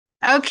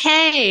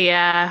Okay,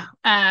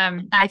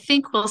 I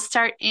think we'll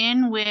start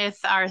in with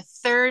our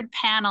third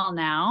panel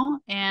now.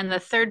 And the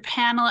third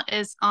panel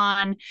is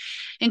on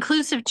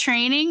inclusive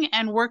training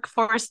and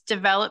workforce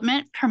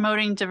development,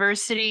 promoting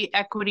diversity,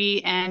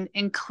 equity, and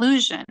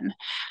inclusion.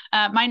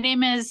 My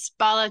name is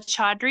Bala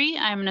Chaudhry.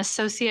 I'm an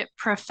associate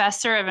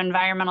professor of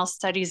environmental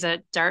studies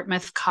at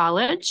Dartmouth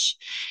College,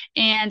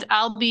 and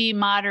I'll be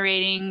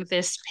moderating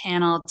this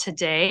panel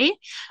today.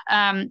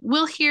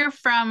 We'll hear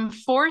from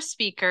four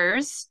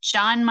speakers: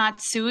 John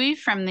Matsui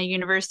from the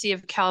University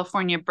of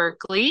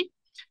California-Berkeley,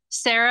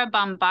 Sara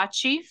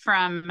Bombaci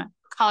from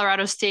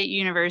Colorado State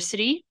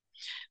University,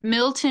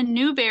 Milton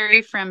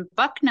Newberry from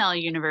Bucknell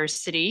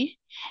University,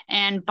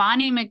 and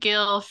Bonnie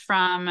McGill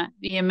from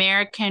the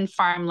American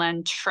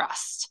Farmland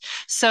Trust.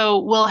 So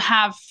we'll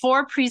have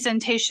four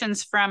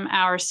presentations from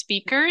our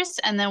speakers,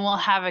 and then we'll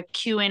have a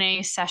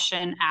Q&A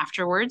session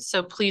afterwards.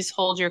 So please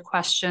hold your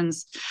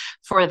questions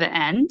for the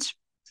end.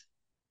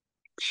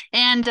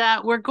 And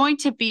we're going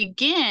to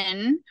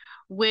begin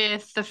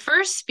with the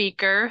first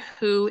speaker,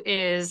 who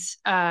is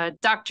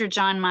Dr.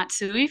 John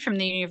Matsui from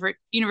the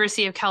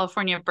University of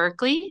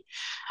California-Berkeley.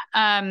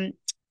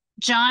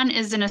 John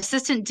is an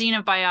assistant dean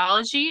of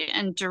biology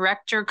and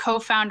director,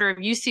 co-founder of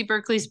UC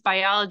Berkeley's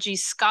Biology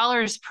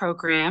Scholars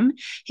Program.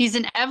 He's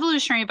an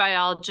evolutionary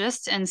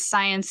biologist and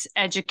science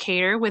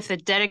educator with a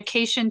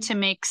dedication to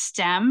make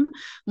STEM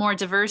more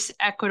diverse,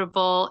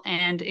 equitable,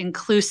 and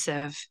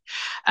inclusive.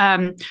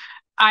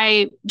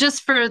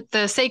 Just for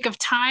the sake of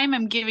time,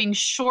 I'm giving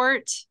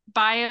short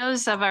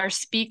bios of our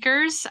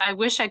speakers. I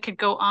wish I could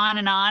go on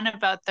and on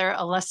about their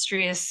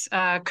illustrious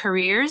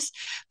careers,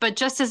 but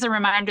just as a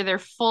reminder, their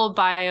full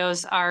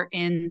bios are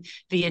in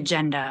the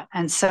agenda.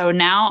 And so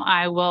now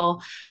I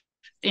will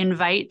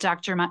invite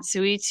Dr.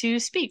 Matsui to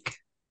speak.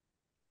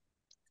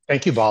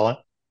 Thank you,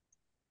 Bala.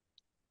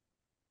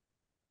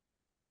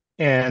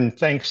 And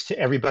thanks to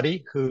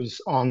everybody who's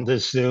on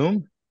this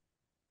Zoom.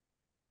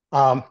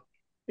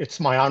 It's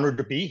my honor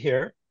to be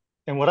here.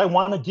 And what I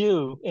want to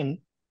do in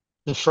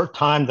the short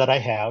time that I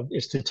have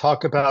is to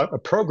talk about a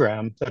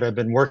program that I've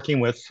been working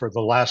with for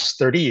the last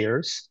 30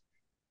 years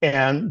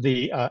and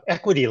the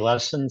equity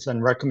lessons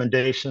and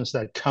recommendations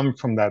that come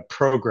from that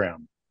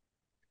program.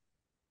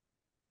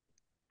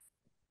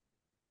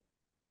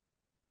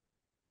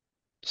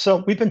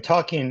 So we've been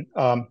talking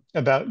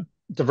about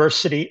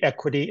diversity,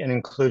 equity, and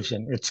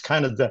inclusion. It's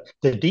kind of the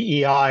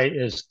DEI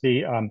is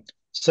the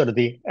sort of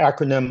the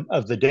acronym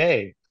of the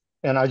day.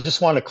 And I just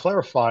want to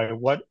clarify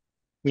what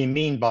I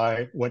mean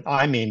by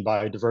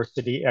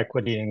diversity,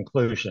 equity, and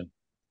inclusion.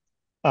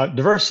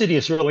 Diversity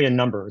is really a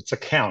number. It's a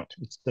count.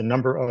 It's the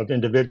number of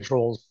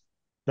individuals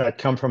that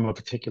come from a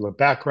particular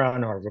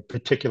background or of a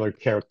particular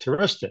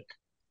characteristic.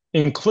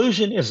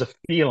 Inclusion is a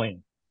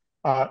feeling.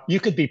 You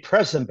could be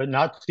present but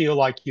not feel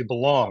like you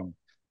belong.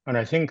 And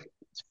I think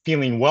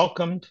feeling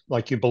welcomed,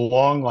 like you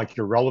belong, like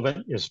you're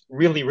relevant, is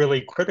really,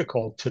 really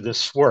critical to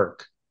this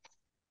work.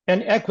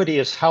 And equity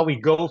is how we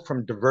go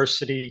from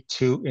diversity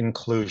to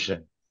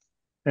inclusion.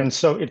 And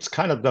so it's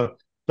kind of the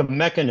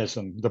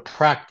mechanism, the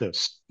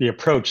practice, the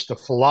approach, the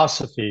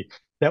philosophy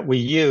that we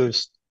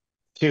use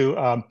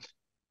to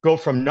go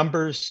from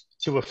numbers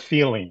to a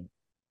feeling.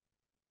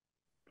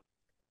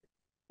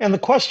 And the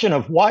question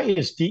of why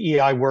is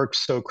DEI work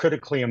so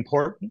critically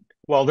important?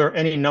 Well, there are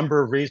any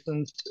number of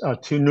reasons,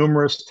 too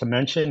numerous to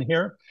mention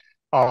here.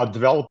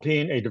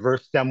 Developing a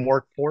diverse STEM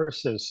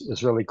workforce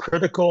is really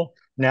critical.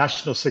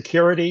 National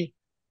security,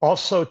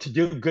 also to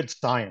do good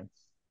science.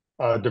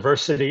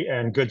 Diversity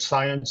and good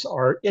science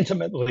are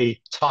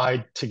intimately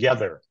tied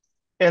together.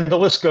 And the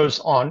list goes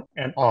on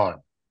and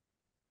on.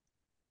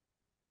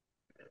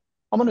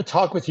 I'm going to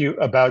talk with you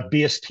about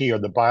BSP, or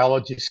the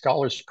Biology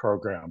Scholars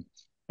Program.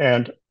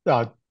 And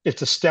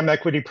it's a STEM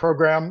equity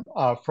program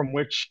from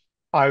which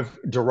I've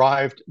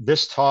derived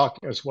this talk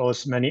as well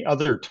as many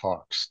other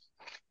talks.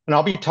 And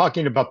I'll be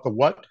talking about the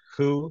what,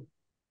 who,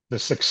 the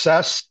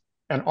success,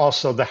 and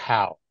also the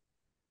how.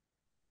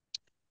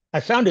 I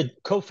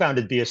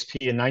co-founded BSP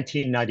in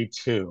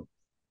 1992.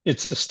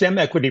 It's a STEM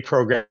equity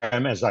program,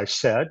 as I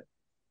said,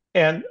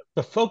 and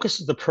the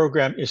focus of the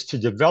program is to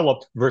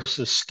develop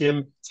versus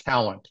skim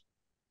talent.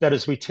 That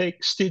is, we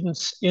take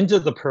students into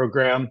the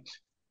program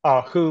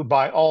who,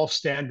 by all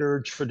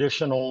standard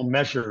traditional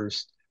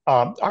measures,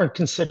 aren't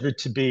considered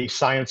to be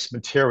science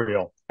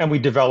material, and we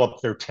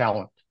develop their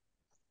talent.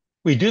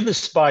 We do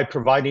this by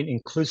providing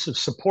inclusive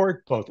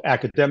support, both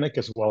academic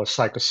as well as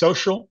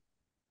psychosocial.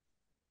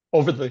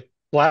 Over the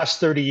last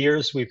 30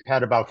 years, we've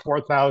had about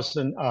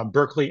 4,000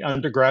 Berkeley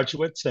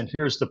undergraduates, and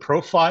here's the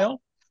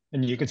profile.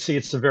 And you can see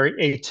it's a very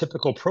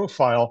atypical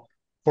profile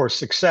for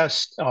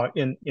success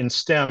in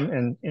STEM,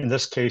 and in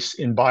this case,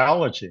 in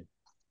biology.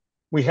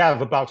 We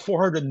have about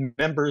 400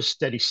 members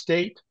steady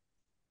state,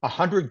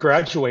 100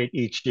 graduate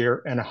each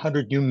year, and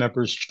 100 new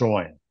members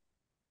join.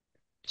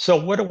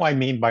 So what do I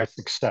mean by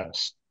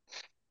success?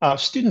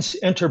 Students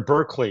enter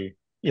Berkeley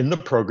in the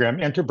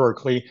program, enter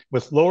Berkeley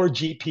with lower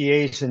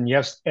GPAs and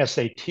yes,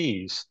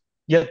 SATs,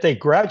 yet they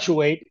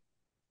graduate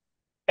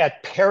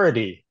at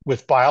parity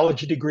with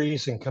biology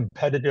degrees and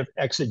competitive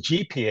exit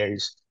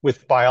GPAs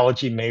with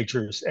biology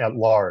majors at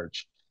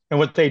large. And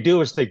what they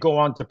do is they go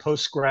on to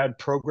post-grad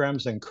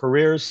programs and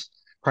careers,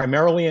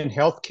 primarily in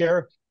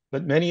healthcare,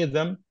 but many of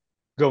them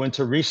go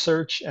into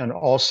research and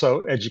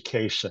also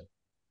education.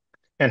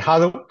 And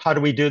how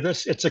do we do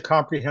this? It's a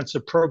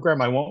comprehensive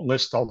program. I won't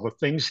list all the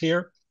things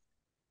here,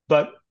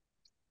 but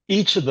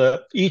each of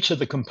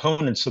the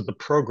components of the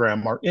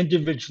program are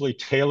individually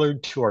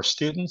tailored to our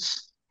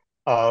students.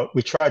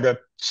 We try to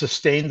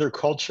sustain their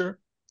culture.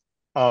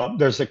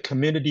 There's a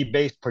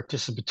community-based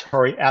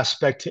participatory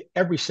aspect to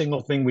every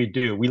single thing we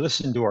do. We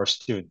listen to our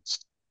students.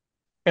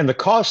 And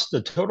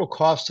the total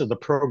cost of the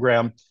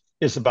program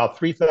is about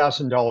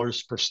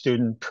 $3,000 per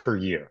student per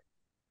year.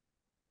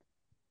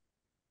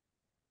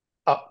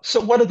 So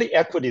what are the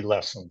equity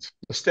lessons,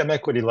 the STEM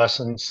equity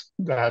lessons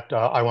that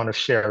I want to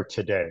share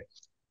today?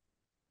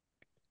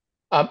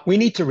 We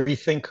need to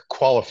rethink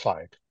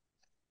qualified.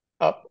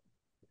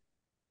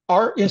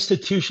 Our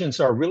institutions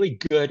are really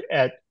good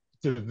at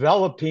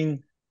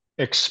developing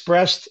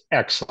expressed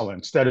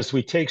excellence. That is,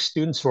 we take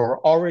students who are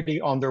already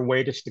on their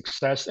way to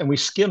success and we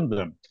skim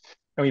them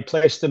and we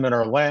place them in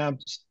our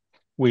labs.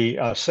 We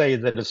say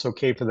that it's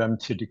okay for them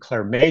to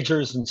declare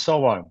majors and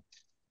so on.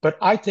 But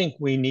I think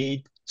we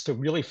need to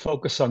really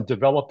focus on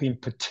developing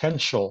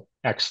potential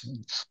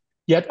excellence,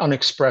 yet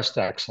unexpressed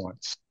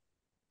excellence.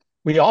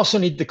 We also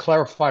need to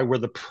clarify where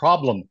the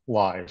problem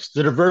lies,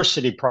 the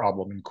diversity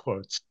problem in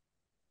quotes.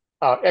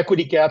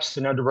 Equity gaps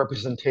and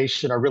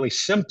underrepresentation are really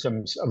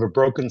symptoms of a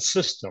broken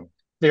system.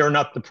 They are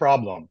not the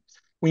problem.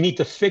 We need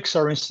to fix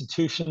our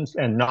institutions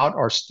and not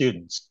our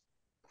students.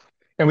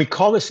 And we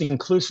call this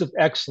inclusive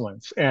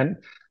excellence. And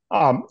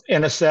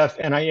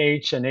NSF,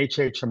 NIH, and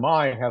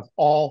HHMI have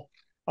all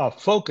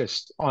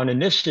focused on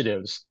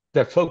initiatives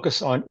that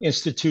focus on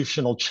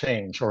institutional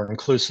change or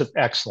inclusive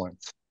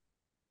excellence.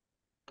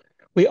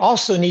 We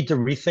also need to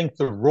rethink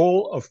the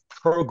role of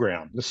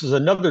program. This is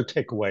another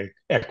takeaway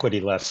equity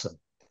lesson.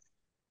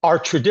 Our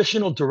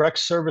traditional direct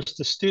service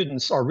to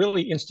students are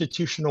really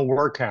institutional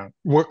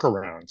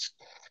workarounds.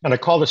 And I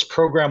call this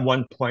Program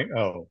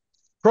 1.0.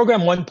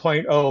 Program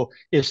 1.0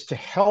 is to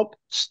help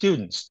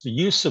students, the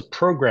use of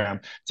program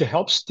to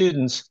help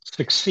students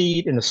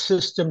succeed in a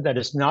system that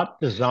is not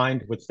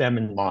designed with them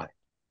in mind.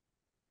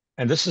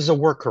 And this is a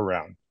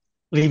workaround,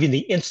 leaving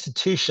the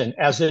institution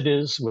as it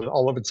is with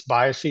all of its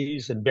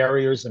biases and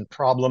barriers and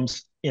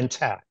problems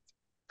intact.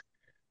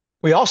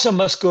 We also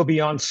must go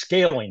beyond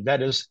scaling,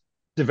 that is,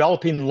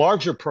 developing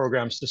larger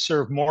programs to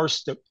serve more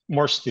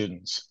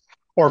students,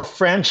 or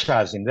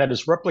franchising, that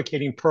is,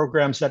 replicating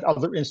programs at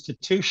other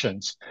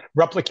institutions,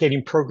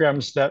 replicating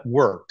programs that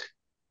work,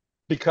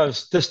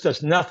 because this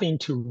does nothing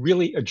to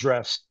really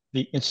address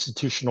the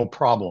institutional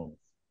problem.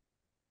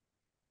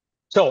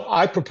 So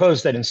I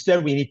propose that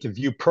instead we need to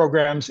view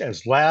programs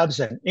as labs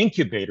and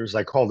incubators.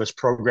 I call this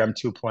Program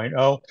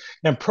 2.0.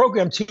 And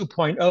Program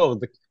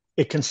 2.0,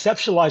 it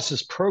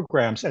conceptualizes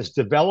programs as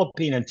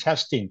developing and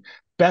testing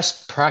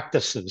best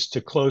practices to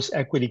close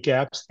equity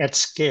gaps at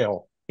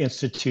scale,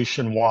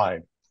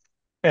 institution-wide.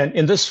 And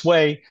in this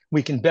way,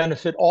 we can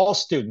benefit all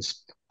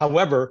students,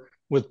 however,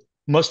 with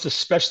most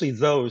especially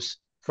those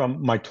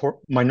from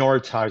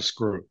minoritized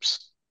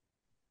groups.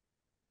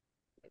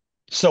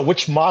 So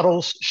which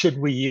models should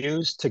we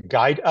use to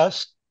guide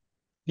us?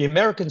 The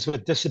Americans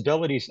with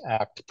Disabilities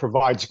Act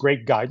provides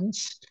great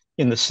guidance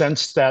in the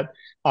sense that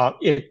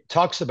it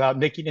talks about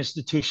making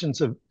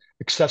institutions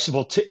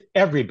accessible to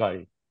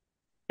everybody.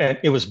 And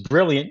it was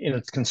brilliant in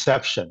its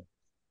conception.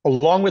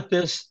 Along with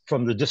this,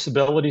 from the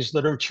disabilities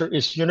literature,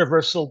 is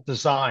universal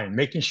design,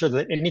 making sure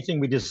that anything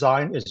we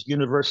design is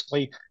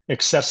universally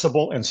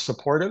accessible and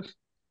supportive.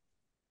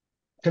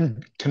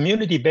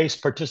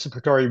 Community-based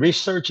participatory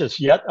research is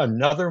yet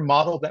another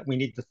model that we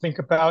need to think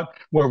about,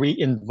 where we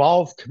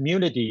involve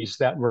communities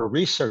that we're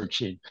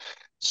researching.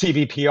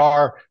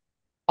 CVPR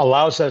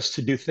allows us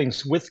to do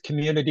things with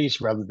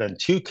communities rather than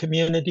to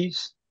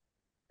communities.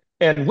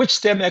 And which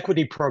STEM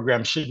equity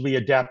programs should we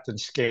adapt and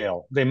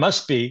scale? They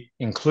must be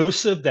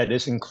inclusive, that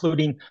is,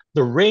 including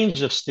the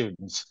range of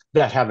students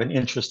that have an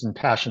interest and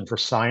passion for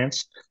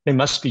science. They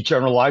must be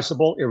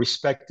generalizable,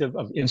 irrespective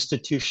of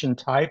institution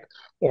type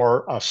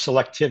or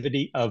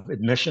selectivity of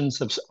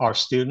admissions of our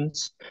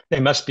students.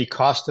 They must be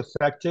cost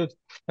effective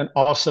and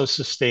also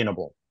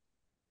sustainable.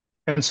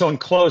 And so in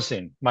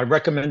closing, my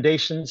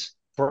recommendations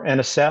for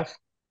NSF: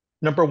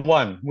 number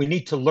one, we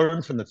need to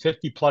learn from the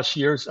 50 plus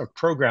years of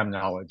program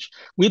knowledge.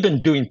 We've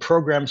been doing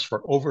programs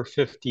for over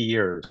 50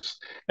 years,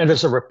 and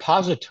there's a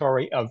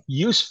repository of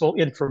useful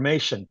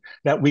information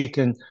that we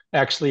can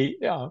actually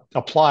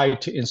apply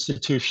to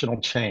institutional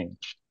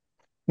change.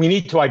 We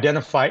need to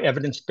identify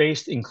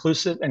evidence-based,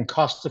 inclusive, and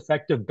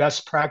cost-effective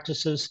best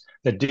practices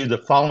that do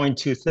the following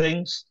two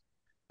things: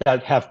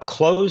 that have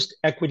closed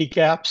equity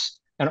gaps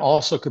and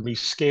also could be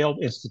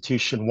scaled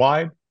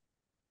institution-wide.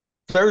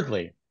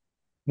 Thirdly,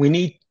 we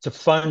need to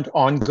fund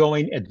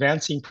ongoing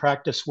advancing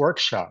practice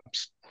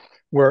workshops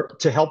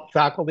to help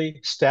faculty,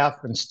 staff,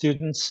 and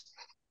students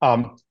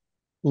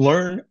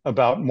learn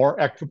about more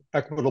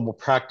equitable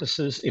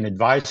practices in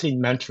advising,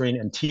 mentoring,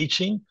 and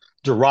teaching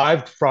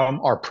derived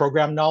from our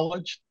program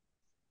knowledge.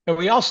 And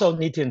we also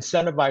need to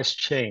incentivize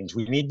change.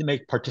 We need to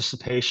make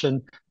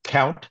participation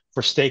count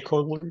for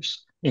stakeholders,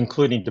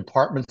 including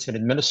departments and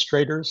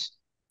administrators.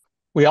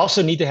 We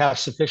also need to have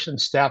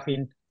sufficient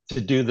staffing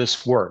to do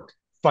this work,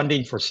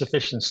 funding for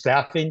sufficient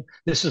staffing.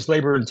 This is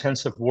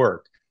labor-intensive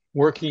work,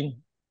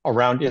 working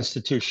around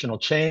institutional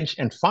change.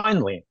 And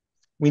finally,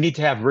 we need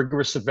to have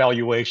rigorous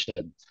evaluation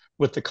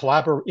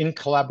in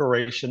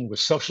collaboration with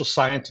social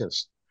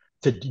scientists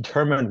to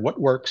determine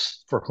what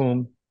works for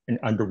whom and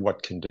under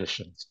what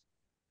conditions.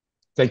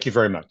 Thank you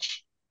very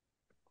much.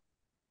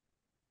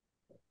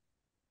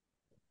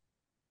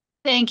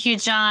 Thank you,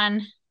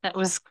 John. That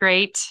was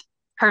great.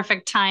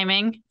 Perfect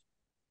timing.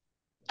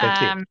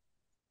 Thank you.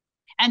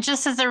 And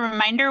just as a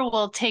reminder,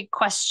 we'll take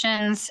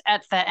questions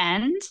at the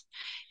end.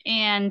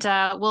 And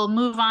we'll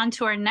move on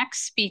to our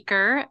next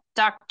speaker,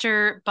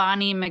 Dr.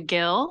 Bonnie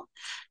McGill.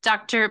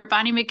 Dr.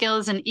 Bonnie McGill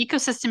is an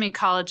ecosystem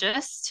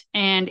ecologist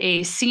and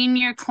a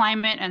senior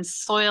climate and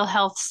soil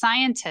health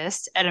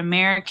scientist at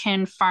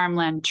American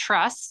Farmland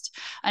Trust,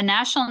 a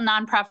national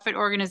nonprofit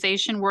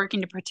organization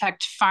working to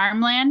protect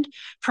farmland,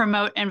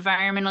 promote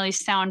environmentally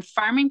sound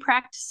farming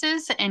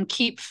practices, and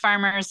keep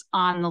farmers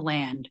on the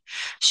land.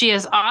 She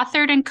has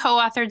authored and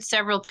co-authored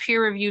several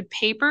peer-reviewed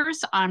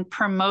papers on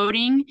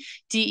promoting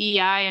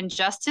DEI and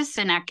justice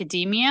in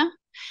academia,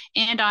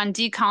 and on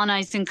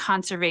decolonizing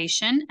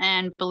conservation,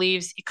 and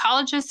believes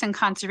ecologists and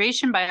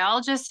conservation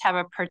biologists have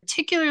a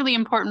particularly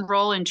important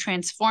role in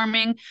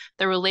transforming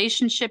the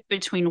relationship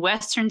between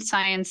Western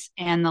science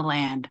and the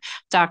land.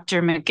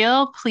 Dr.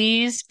 McGill,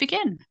 please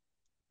begin.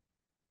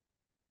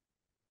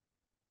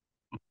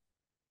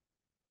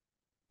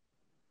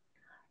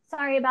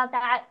 Sorry about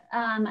that.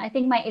 I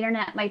think my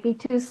internet might be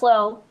too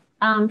slow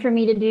for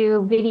me to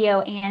do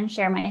video and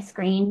share my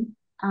screen.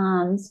 So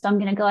I'm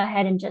going to go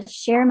ahead and just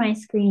share my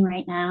screen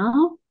right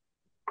now.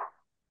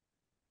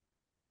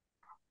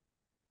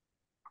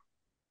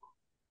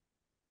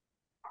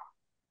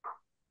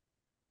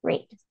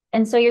 Great.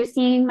 And so you're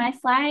seeing my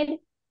slide?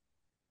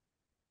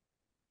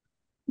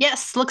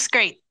 Yes, looks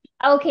great.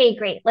 Okay,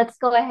 great. Let's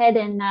go ahead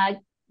and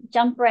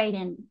jump right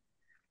in.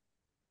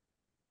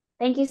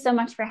 Thank you so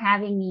much for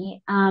having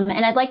me.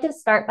 And I'd like to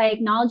start by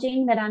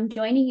acknowledging that I'm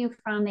joining you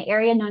from the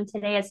area known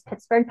today as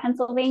Pittsburgh,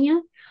 Pennsylvania,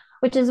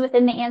 which is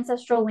within the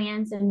ancestral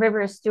lands and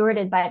rivers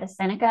stewarded by the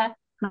Seneca,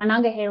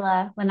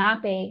 Monongahela,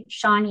 Lenape,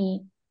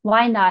 Shawnee,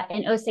 Wyandot,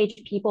 and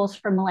Osage peoples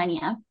for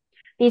millennia.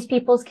 These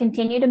peoples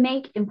continue to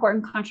make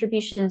important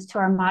contributions to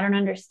our modern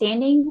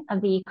understanding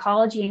of the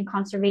ecology and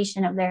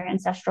conservation of their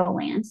ancestral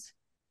lands.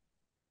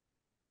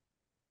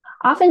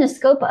 Often the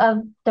scope of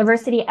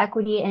diversity,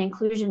 equity, and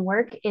inclusion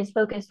work is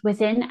focused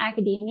within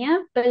academia,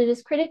 but it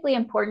is critically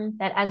important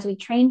that as we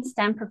train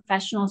STEM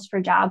professionals for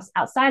jobs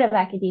outside of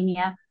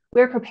academia,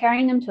 we're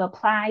preparing them to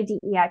apply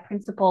DEI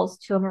principles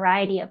to a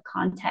variety of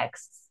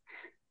contexts.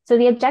 So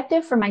the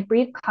objective for my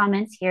brief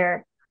comments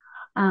here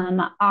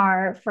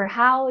are for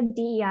how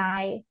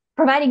DEI,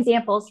 provide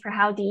examples for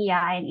how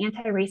DEI and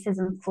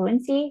anti-racism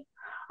fluency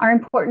are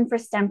important for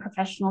STEM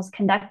professionals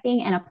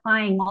conducting and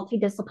applying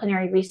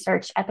multidisciplinary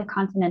research at the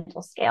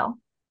continental scale.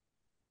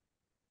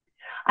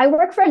 I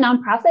work for a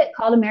nonprofit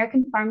called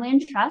American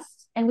Farmland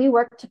Trust, and we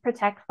work to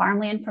protect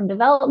farmland from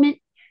development,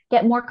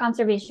 get more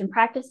conservation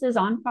practices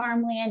on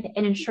farmland,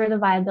 and ensure the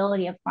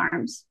viability of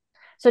farms.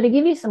 So to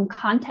give you some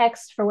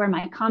context for where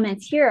my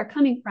comments here are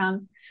coming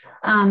from,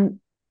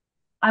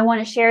 I want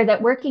to share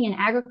that working in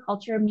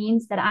agriculture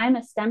means that I'm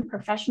a STEM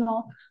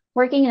professional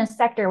working in a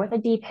sector with a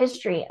deep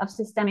history of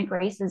systemic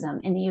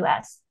racism in the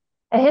US,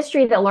 a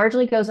history that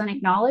largely goes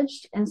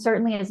unacknowledged and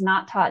certainly is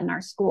not taught in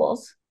our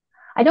schools.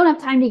 I don't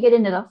have time to get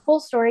into the full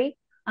story,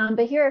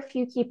 but here are a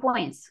few key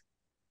points.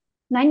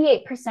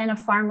 98% of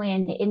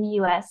farmland in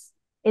the US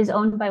is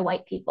owned by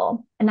white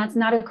people, and that's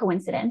not a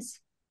coincidence.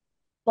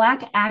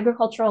 Black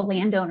agricultural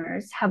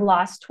landowners have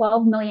lost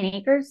 12 million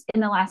acres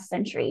in the last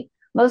century,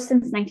 most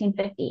since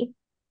 1950.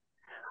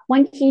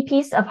 One key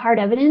piece of hard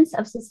evidence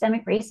of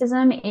systemic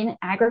racism in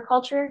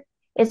agriculture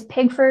is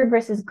Pigford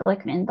versus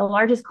Glickman, the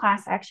largest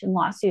class action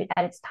lawsuit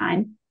at its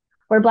time,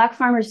 where Black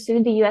farmers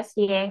sued the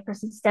USDA for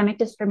systemic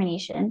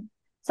discrimination,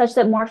 such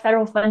that more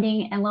federal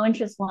funding and low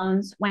interest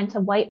loans went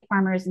to white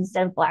farmers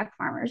instead of Black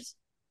farmers.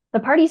 The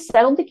parties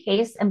settled the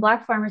case, and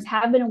Black farmers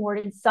have been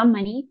awarded some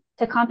money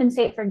to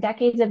compensate for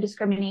decades of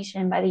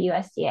discrimination by the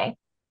USDA.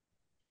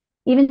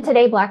 Even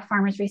today, Black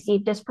farmers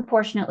receive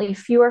disproportionately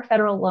fewer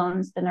federal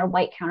loans than their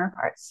white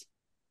counterparts.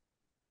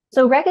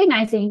 So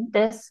recognizing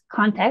this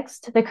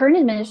context, the current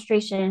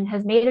administration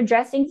has made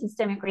addressing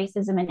systemic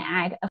racism in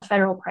ag a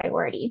federal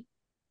priority.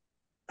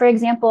 For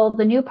example,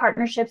 the new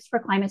Partnerships for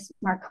Climate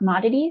Smart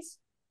Commodities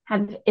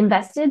have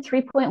invested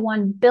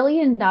 $3.1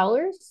 billion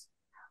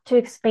to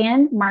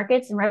expand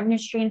markets and revenue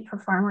streams for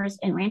farmers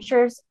and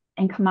ranchers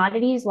and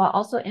commodities, while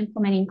also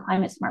implementing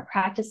climate smart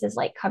practices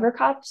like cover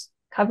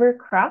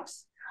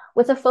crops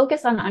with a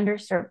focus on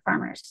underserved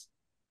farmers.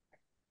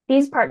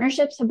 These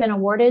partnerships have been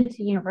awarded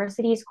to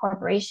universities,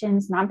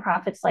 corporations,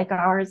 nonprofits like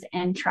ours,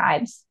 and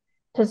tribes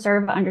to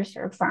serve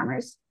underserved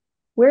farmers.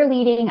 We're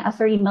leading a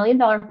 $30 million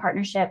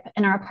partnership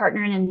and are a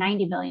partner in a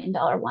 $90 million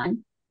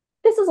one.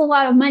 This is a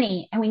lot of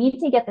money, and we need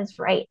to get this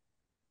right.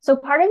 So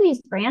part of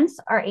these grants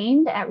are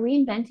aimed at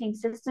reinventing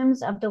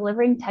systems of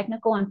delivering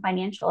technical and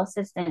financial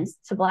assistance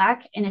to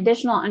Black and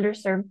additional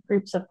underserved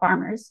groups of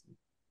farmers,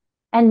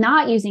 and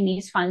not using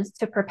these funds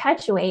to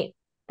perpetuate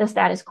the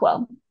status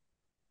quo.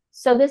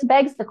 So this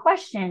begs the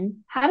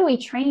question, how do we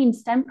train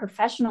STEM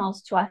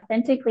professionals to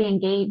authentically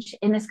engage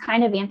in this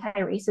kind of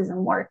anti-racism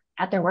work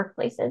at their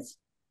workplaces?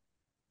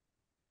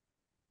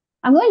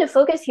 I'm going to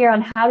focus here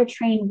on how to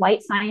train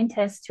white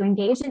scientists to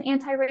engage in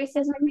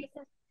anti-racism.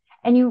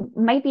 And you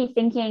might be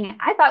thinking,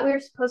 I thought we were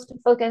supposed to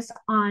focus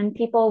on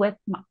people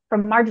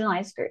from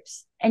marginalized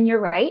groups. And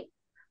you're right.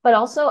 But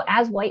also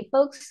as white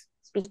folks,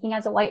 speaking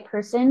as a white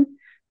person,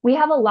 we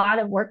have a lot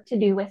of work to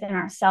do within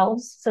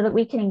ourselves so that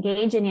we can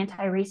engage in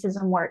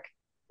anti-racism work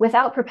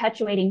without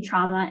perpetuating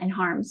trauma and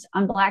harms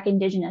on Black,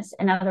 Indigenous,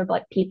 and other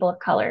Black people of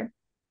color.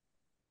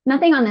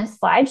 Nothing on this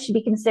slide should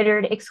be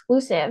considered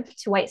exclusive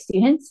to white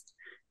students,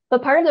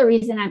 but part of the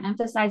reason I'm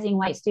emphasizing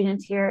white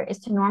students here is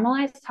to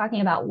normalize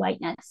talking about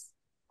whiteness,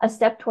 a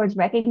step towards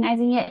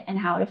recognizing it and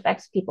how it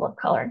affects people of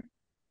color.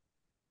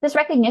 This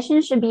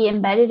recognition should be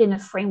embedded in the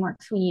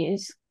frameworks we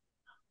use.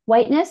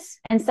 Whiteness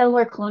and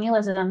settler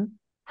colonialism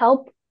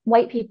help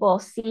white people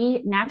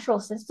see natural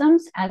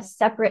systems as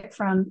separate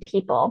from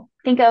people.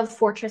 Think of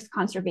fortress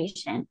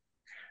conservation.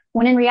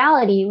 When in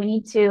reality, we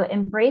need to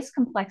embrace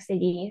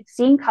complexity,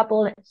 seeing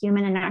coupled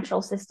human and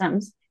natural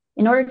systems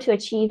in order to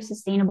achieve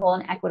sustainable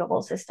and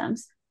equitable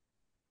systems.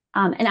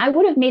 And I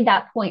would have made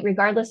that point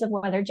regardless of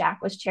whether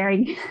Jack was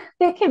chairing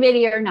the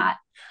committee or not,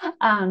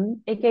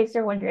 in case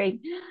you're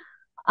wondering.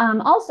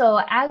 Also,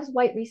 as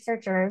white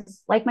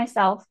researchers like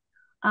myself,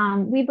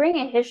 we bring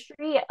a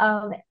history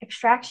of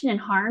extraction and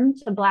harm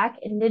to Black,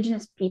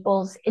 Indigenous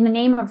peoples in the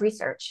name of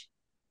research.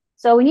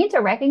 So we need to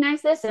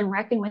recognize this and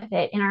reckon with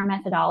it in our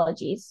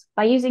methodologies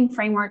by using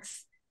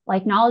frameworks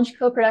like knowledge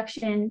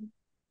co-production,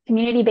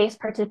 community-based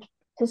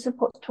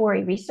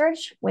participatory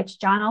research, which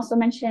John also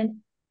mentioned,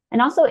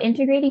 and also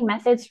integrating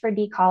methods for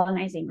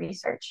decolonizing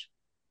research.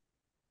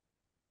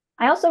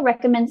 I also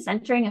recommend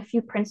centering a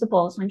few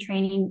principles when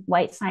training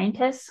white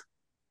scientists.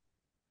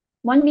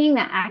 One being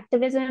that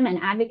activism and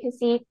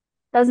advocacy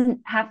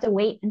doesn't have to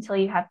wait until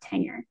you have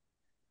tenure.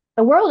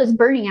 The world is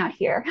burning out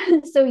here,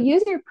 so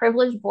use your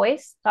privileged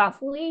voice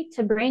thoughtfully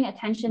to bring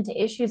attention to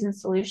issues and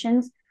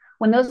solutions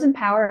when those in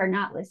power are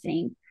not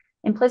listening.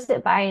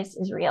 Implicit bias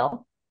is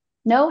real.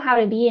 Know how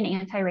to be an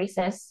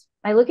anti-racist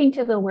by looking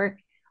to the work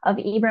of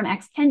Ibram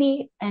X.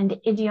 Kendi and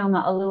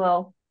Ijeoma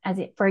Oluo,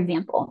 for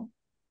example.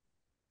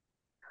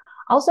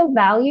 Also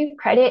value,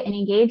 credit, and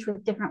engage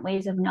with different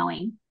ways of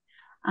knowing.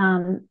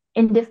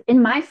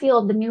 In my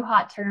field, the new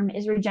hot term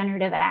is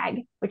regenerative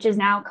ag, which is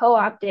now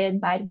co-opted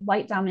by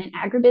white dominant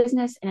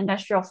agribusiness and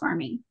industrial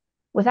farming,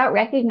 without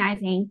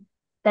recognizing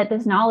that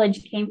this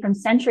knowledge came from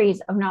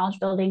centuries of knowledge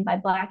building by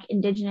Black,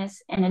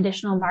 Indigenous, and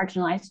additional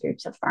marginalized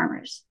groups of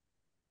farmers.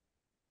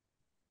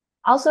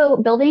 Also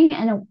building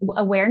an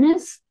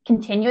awareness,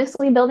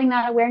 continuously building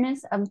that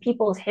awareness of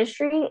people's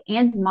history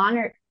and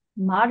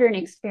modern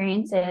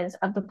experiences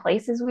of the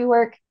places we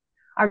work,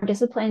 our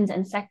disciplines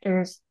and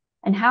sectors,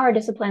 and how our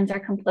disciplines are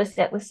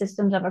complicit with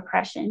systems of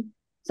oppression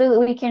so that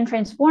we can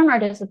transform our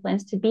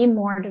disciplines to be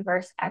more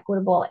diverse,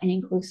 equitable, and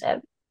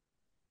inclusive.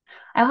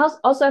 I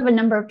also have a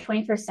number of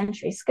 21st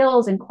century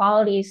skills and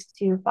qualities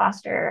to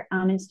foster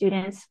in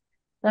students,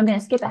 but I'm going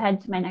to skip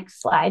ahead to my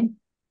next slide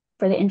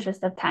for the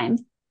interest of time.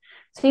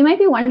 So you might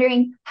be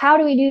wondering, how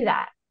do we do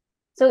that?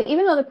 So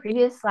even though the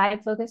previous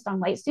slide focused on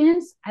white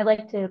students, I'd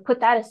like to put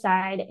that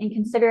aside and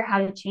consider how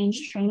to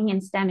change training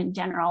in STEM in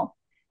general.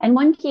 And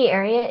one key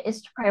area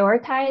is to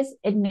prioritize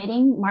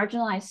admitting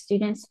marginalized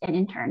students and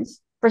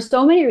interns for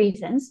so many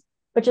reasons,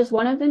 but just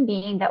one of them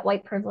being that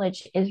white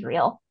privilege is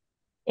real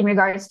in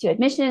regards to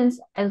admissions,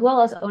 as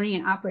well as owning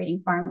and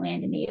operating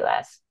farmland in the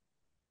US.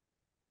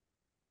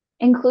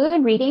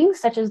 Include readings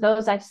such as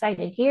those I've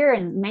cited here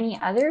and many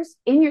others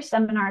in your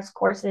seminars,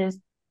 courses,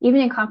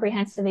 even in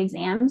comprehensive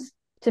exams,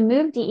 to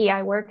move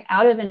DEI work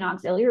out of an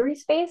auxiliary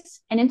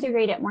space and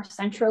integrate it more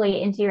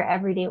centrally into your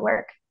everyday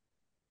work.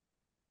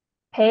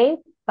 Pay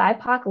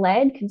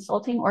BIPOC-led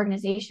consulting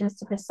organizations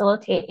to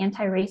facilitate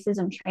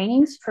anti-racism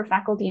trainings for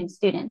faculty and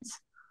students.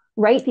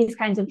 Write these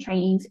kinds of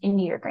trainings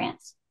into your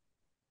grants.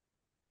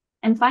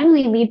 And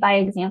finally, lead by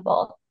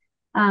example.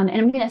 And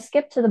I'm going to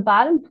skip to the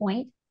bottom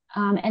point.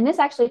 And this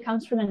actually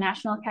comes from the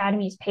National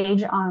Academy's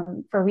page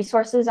for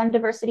resources on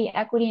diversity,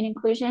 equity, and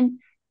inclusion.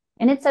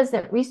 And it says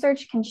that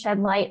research can shed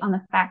light on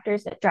the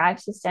factors that drive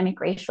systemic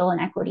racial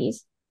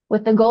inequities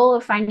with the goal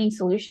of finding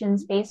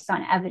solutions based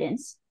on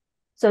evidence.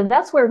 So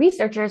that's where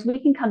researchers,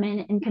 we can come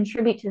in and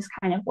contribute to this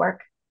kind of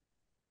work.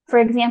 For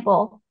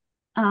example,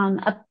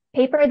 a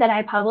paper that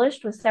I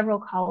published with several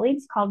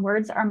colleagues called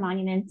Words Are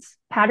Monuments,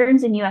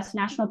 Patterns in US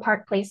National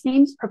Park Place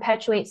Names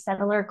Perpetuate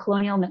Settler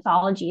Colonial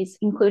Mythologies,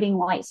 including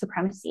white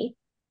supremacy.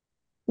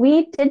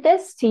 We did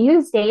this to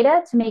use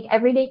data to make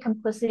everyday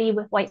complicity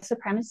with white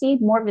supremacy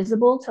more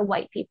visible to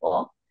white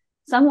people.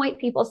 Some white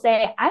people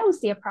say, I don't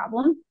see a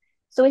problem.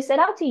 So we set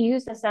out to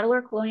use the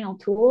settler colonial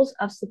tools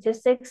of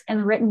statistics and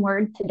the written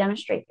word to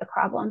demonstrate the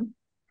problem.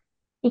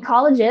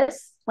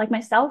 Ecologists, like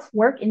myself,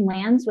 work in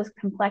lands with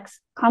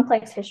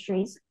complex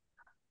histories.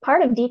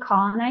 Part of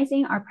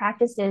decolonizing our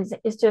practices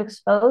is to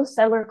expose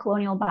settler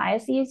colonial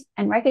biases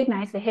and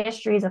recognize the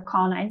histories of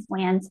colonized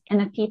lands and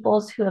the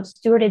peoples who have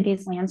stewarded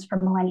these lands for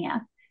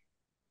millennia.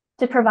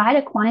 To provide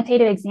a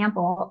quantitative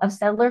example of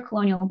settler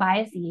colonial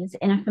biases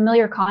in a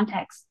familiar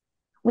context,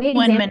 we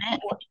examined,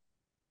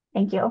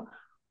 thank you.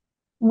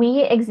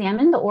 We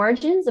examined the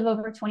origins of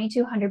over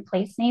 2,200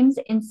 place names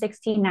in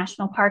 16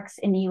 national parks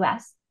in the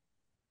US.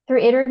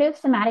 Through iterative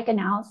thematic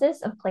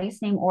analysis of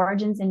place name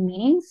origins and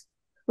meanings,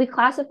 we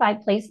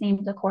classified place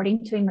names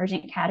according to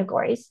emergent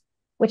categories,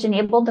 which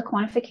enabled the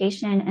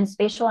quantification and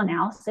spatial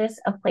analysis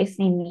of place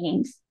name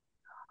meanings.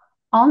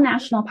 All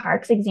national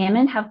parks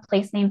examined have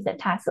place names that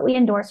tacitly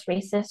endorse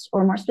racist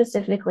or more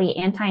specifically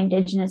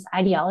anti-Indigenous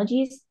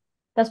ideologies,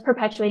 thus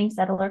perpetuating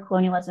settler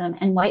colonialism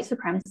and white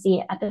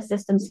supremacy at the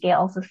system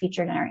scale for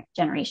future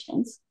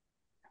generations.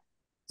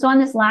 So on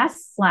this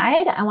last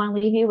slide, I want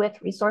to leave you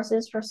with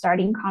resources for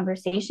starting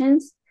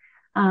conversations.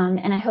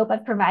 And I hope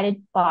I've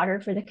provided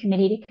fodder for the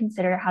committee to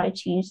consider how to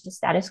change the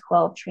status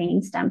quo of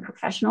training STEM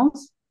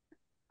professionals.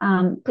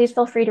 Please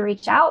feel free to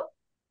reach out.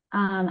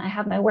 I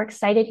have my works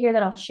cited here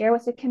that I'll share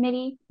with the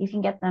committee. You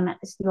can get them at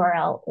this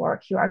URL or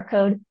QR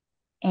code,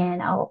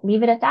 and I'll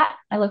leave it at that.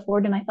 I look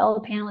forward to my fellow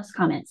panelists'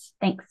 comments.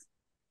 Thanks.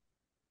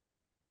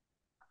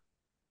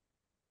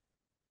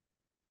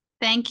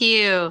 Thank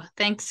you.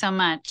 Thanks so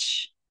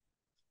much.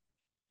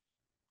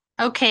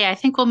 Okay, I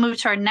think we'll move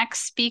to our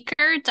next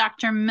speaker,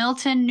 Dr.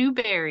 Milton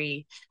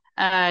Newberry.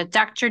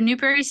 Dr.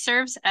 Newberry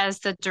serves as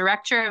the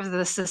director of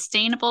the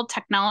Sustainable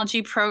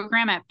Technology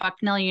Program at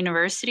Bucknell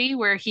University,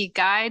 where he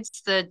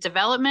guides the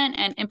development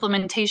and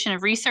implementation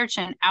of research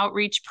and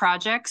outreach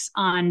projects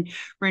on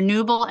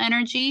renewable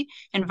energy,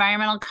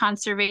 environmental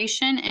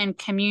conservation, and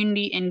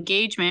community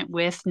engagement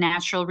with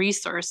natural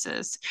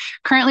resources.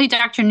 Currently,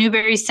 Dr.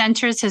 Newberry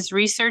centers his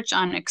research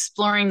on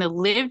exploring the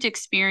lived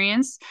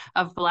experience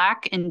of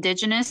Black,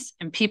 Indigenous,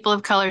 and people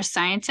of color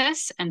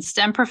scientists and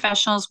STEM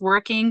professionals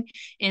working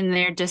in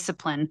their discipline,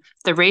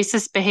 the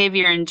racist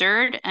behavior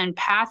endured, and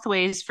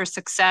pathways for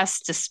success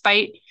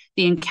despite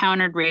the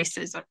encountered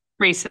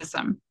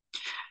racism.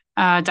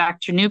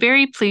 Dr.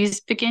 Newberry, please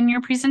begin your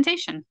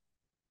presentation.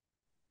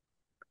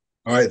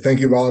 All right,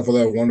 thank you, Vala, for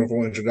that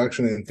wonderful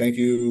introduction, and thank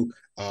you,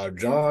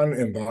 John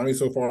and Bonnie,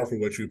 so far for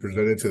what you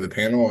presented to the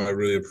panel. I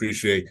really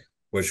appreciate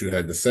what you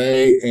had to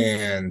say,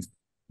 and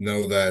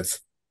know that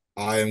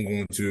I am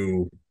going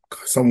to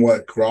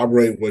somewhat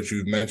corroborate what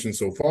you've mentioned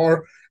so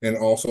far, and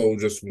also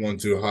just want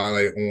to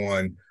highlight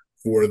on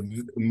for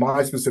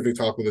my specific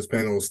talk with this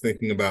panel is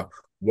thinking about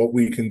what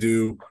we can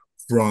do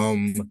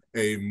from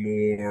a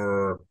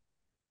more,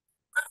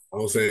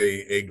 I'll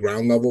say, a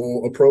ground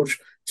level approach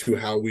to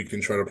how we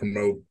can try to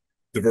promote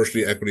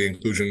diversity, equity,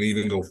 inclusion, and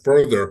even go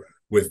further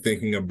with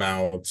thinking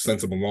about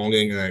sense of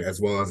belonging as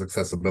well as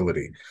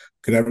accessibility.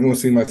 Can everyone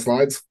see my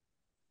slides?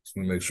 Just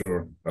want to make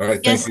sure. All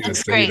right, yes, thank you.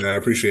 That's great. I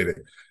appreciate it.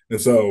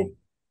 And so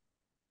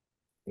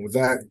with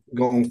that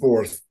going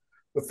forth,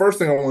 the first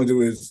thing I want to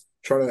do is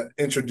try to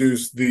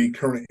introduce the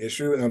current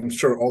issue. And I'm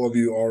sure all of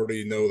you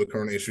already know the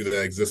current issue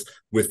that exists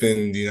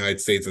within the United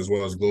States as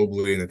well as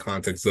globally in the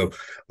context of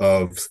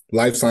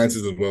life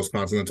sciences as well as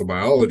continental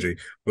biology.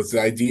 But it's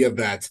the idea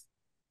that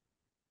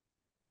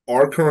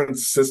our current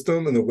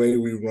system and the way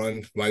we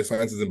run life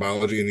sciences and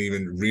biology and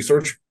even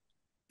research,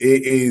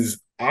 it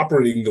is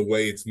operating the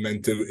way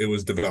it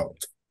was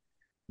developed.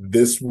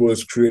 This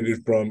was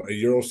created from a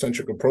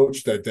Eurocentric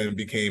approach that then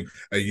became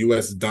a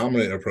U.S.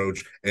 dominant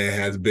approach and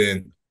has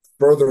been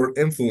further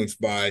influenced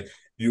by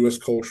U.S.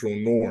 cultural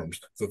norms.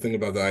 So think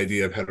about the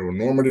idea of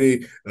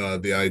heteronormity,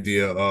 the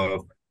idea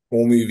of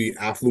only the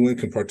affluent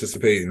can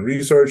participate in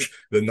research,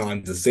 the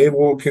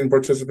non-disabled can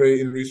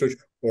participate in research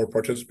or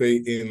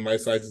participate in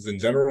life sciences in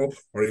general,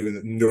 or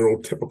even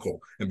neurotypical.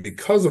 And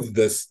because of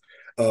this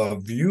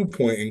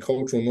viewpoint and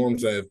cultural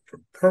norms that have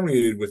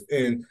permeated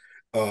within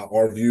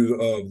our view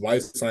of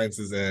life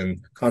sciences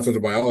and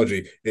continental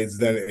biology, it's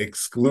then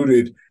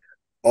excluded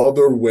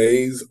other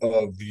ways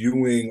of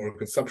viewing or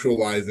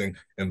conceptualizing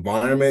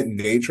environment,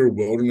 nature,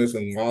 wilderness,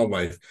 and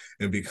wildlife.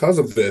 And because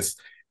of this,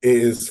 it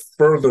is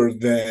further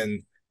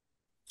then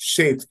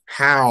shaped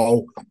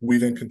how we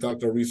then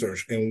conduct our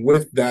research. And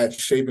with that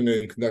shaping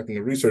and conducting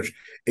the research,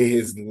 it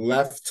has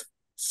left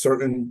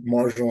certain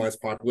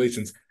marginalized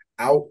populations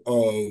out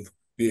of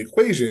the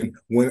equation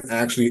when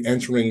actually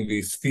entering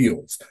these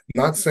fields.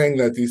 Not saying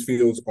that these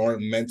fields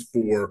aren't meant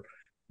for,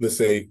 let's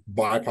say,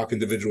 BIPOC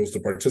individuals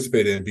to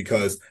participate in,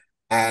 because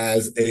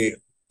as a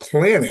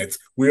planet,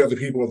 we are the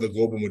people of the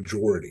global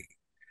majority.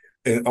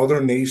 And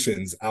other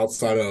nations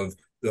outside of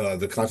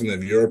the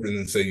continent of Europe and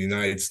then say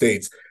United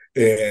States,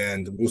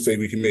 and we'll say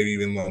we can maybe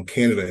even lump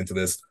Canada into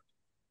this,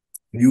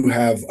 you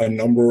have a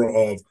number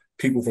of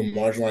people from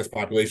marginalized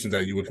populations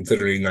that you would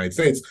consider in the United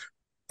States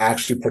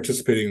actually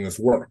participating in this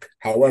work.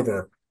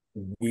 However,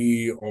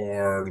 we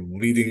are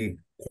leading,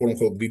 quote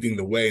unquote, leading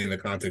the way in the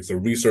context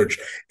of research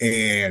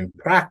and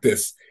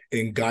practice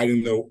in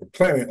guiding the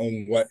planet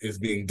on what is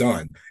being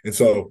done. And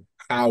so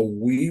how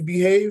we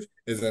behave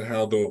is then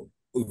how the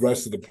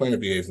rest of the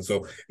planet behaves. And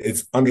so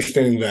it's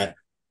understanding that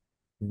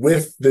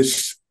with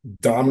this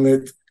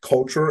dominant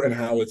culture and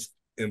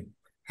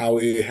how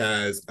it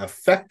has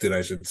affected,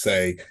 I should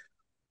say,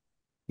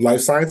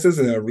 life sciences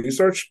and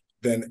research,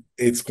 then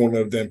it's going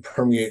to then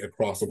permeate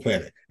across the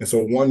planet. And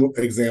so one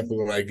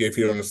example that I gave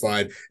here on the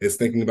slide is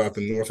thinking about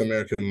the North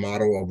American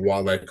model of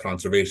wildlife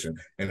conservation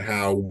and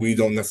how we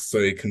don't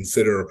necessarily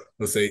consider,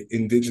 let's say,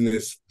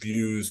 indigenous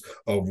views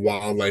of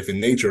wildlife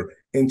and nature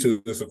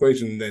into this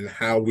equation, then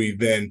how we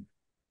then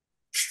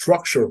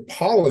structure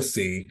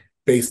policy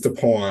based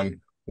upon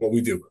what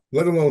we do,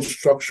 let alone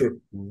structure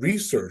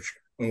research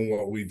on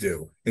what we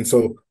do. And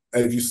so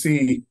as you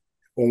see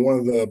on one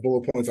of the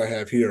bullet points I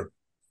have here,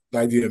 the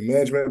idea of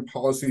management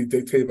policy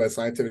dictated by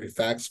scientific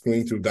facts,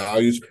 screened through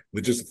values,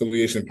 religious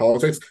affiliation,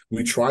 politics.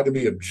 We try to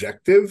be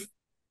objective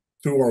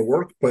through our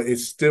work, but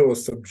it's still a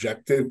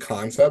subjective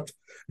concept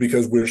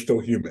because we're still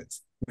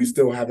humans. We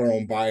still have our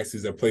own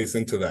biases that plays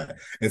into that.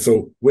 And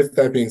so with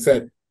that being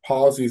said,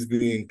 policy is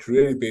being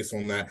created based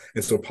on that.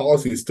 And so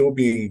policy is still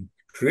being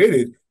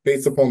created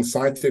based upon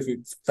scientific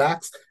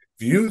facts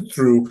viewed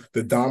through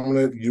the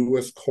dominant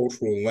U.S.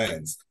 cultural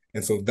lens.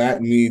 And so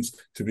that needs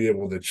to be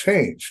able to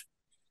change.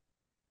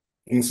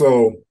 And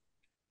so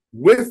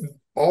with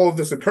all of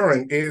this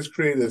occurring, it has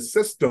created a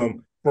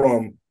system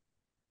from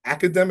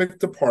academic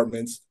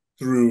departments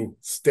through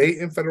state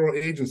and federal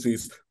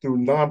agencies, through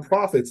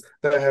nonprofits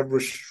that have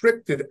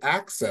restricted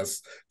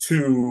access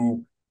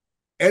to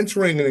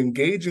entering and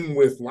engaging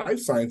with life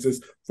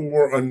sciences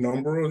for a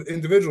number of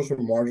individuals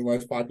from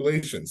marginalized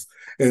populations.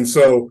 And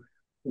so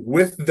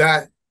with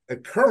that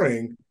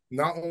occurring,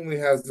 not only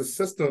has the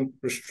system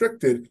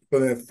restricted,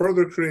 but it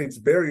further creates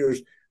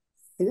barriers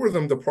for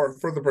them to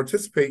further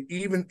participate,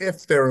 even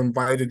if they're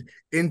invited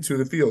into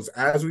the fields.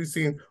 As we've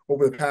seen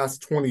over the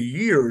past 20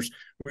 years,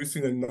 we've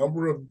seen a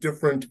number of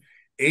different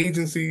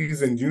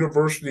agencies and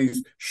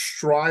universities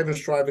strive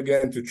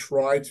again to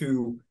try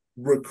to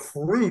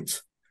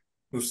recruit.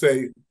 Let's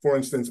say, for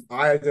instance,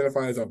 I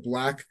identify as a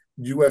Black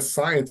U.S.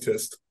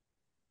 scientist.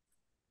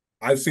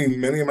 I've seen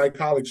many of my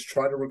colleagues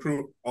try to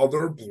recruit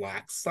other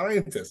Black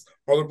scientists,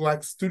 other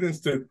Black students,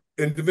 to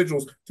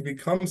individuals to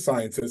become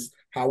scientists.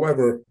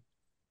 However,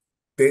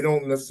 they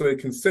don't necessarily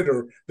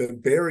consider the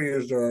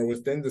barriers that are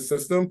within the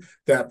system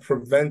that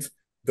prevent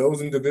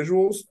those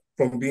individuals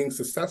from being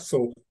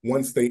successful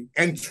once they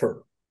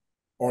enter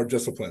our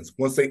disciplines,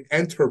 once they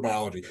enter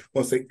biology,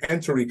 once they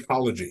enter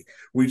ecology.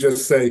 We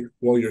just say,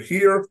 well, you're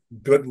here,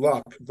 good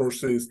luck,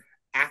 versus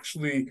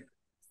actually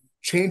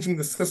changing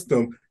the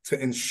system to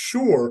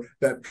ensure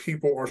that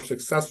people are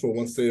successful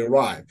once they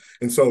arrive.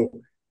 And so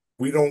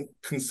we don't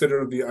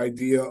consider the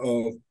idea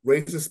of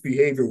racist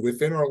behavior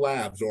within our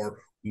labs or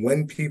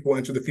when people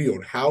enter the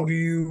field. How do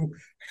you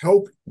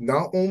help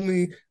not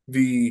only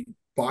the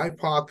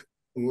BIPOC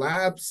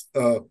labs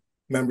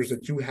members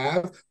that you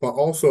have, but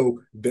also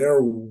their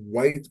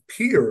white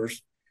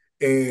peers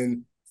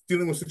in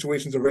dealing with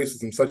situations of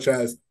racism, such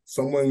as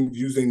someone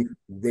using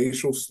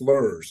racial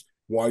slurs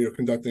while you're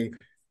conducting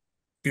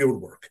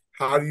field work?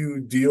 How do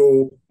you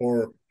deal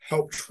or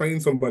help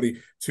train somebody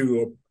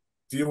to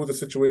deal with a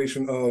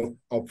situation of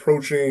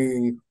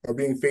approaching or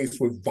being faced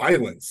with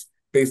violence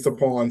based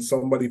upon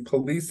somebody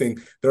policing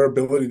their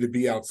ability to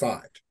be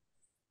outside?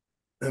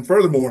 And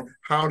furthermore,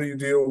 how do you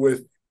deal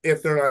with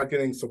if they're not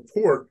getting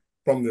support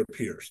from their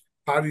peers?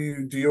 How do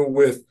you deal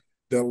with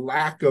the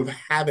lack of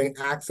having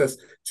access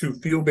to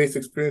field-based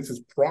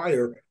experiences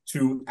prior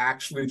to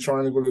actually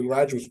trying to go to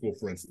graduate school,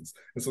 for instance?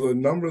 And so a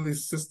number of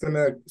these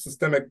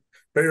systemic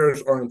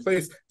barriers are in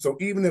place. So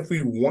even if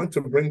we want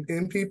to bring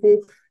in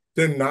people,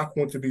 they're not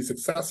going to be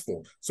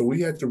successful. So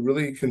we had to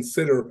really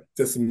consider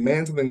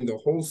dismantling the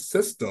whole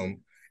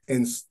system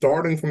and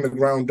starting from the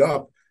ground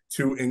up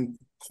to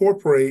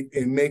incorporate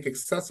and make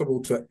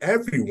accessible to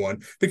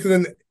everyone.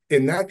 Because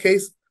in that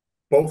case,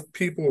 both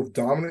people of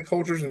dominant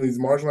cultures and these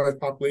marginalized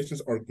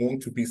populations are going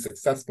to be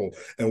successful.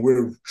 And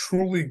we're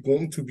truly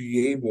going to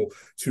be able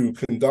to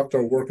conduct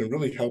our work and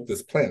really help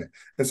this planet.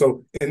 And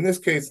so in this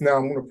case, now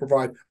I'm going to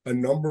provide a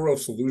number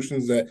of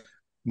solutions that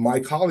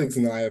my colleagues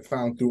and I have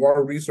found through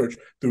our research,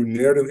 through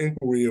narrative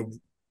inquiry of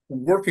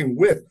working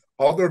with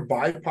other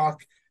BIPOC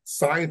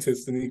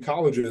scientists and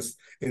ecologists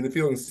in the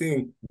field and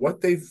seeing what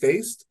they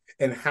faced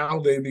and how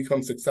they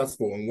become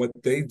successful and what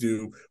they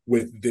do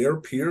with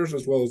their peers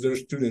as well as their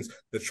students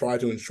to try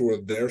to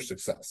ensure their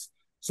success.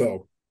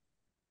 So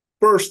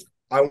first,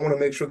 I want to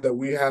make sure that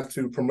we have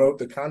to promote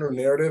the counter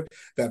narrative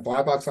that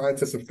BIPOC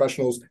scientists and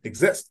professionals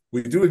exist.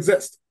 We do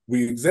exist.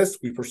 We exist,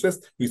 we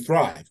persist, we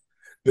thrive.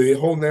 The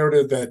whole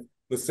narrative that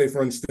let's say,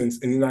 for instance,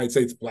 in the United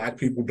States, Black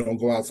people don't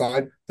go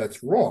outside.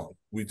 That's wrong.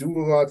 We do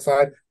go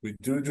outside. We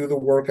do the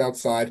work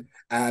outside.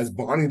 As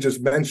Bonnie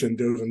just mentioned,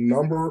 there's a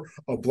number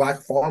of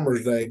Black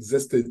farmers that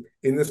existed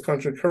in this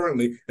country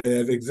currently and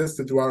have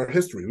existed throughout our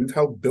history. We've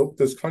helped build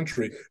this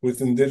country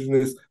with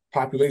indigenous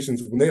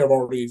populations when they have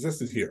already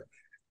existed here.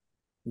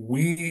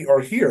 We are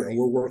here and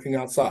we're working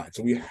outside.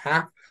 So we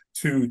have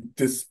to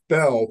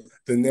dispel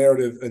the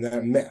narrative and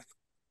that myth.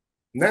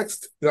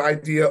 Next, the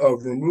idea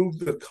of remove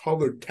the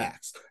colored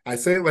tax. I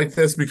say it like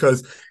this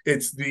because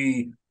it's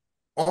the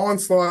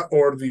onslaught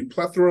or the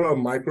plethora of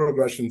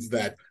microaggressions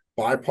that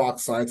BIPOC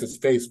scientists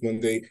face when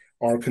they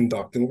are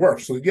conducting work.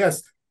 So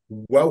yes,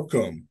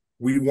 welcome.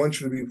 We want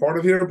you to be part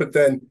of here, but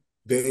then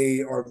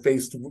they are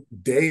faced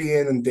day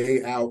in and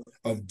day out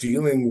of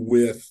dealing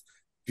with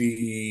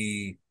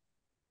the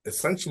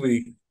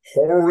essentially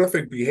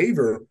horrific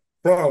behavior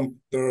from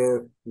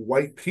their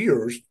white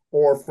peers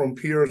or from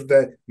peers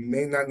that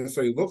may not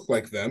necessarily look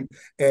like them.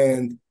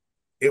 And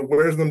it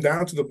wears them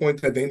down to the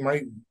point that they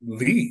might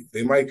leave.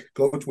 They might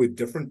go to a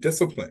different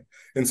discipline.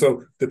 And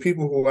so the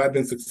people who have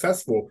been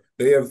successful,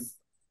 they have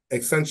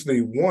essentially,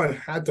 one,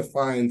 had to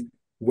find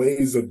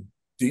ways of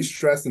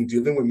de-stress and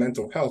dealing with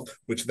mental health,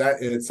 which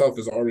that in itself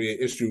is already an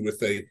issue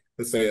with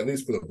let's say, at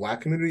least for the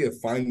Black community, of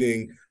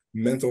finding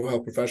mental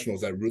health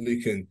professionals that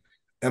really can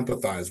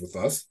empathize with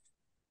us,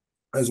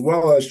 as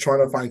well as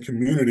trying to find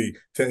community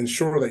to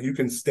ensure that you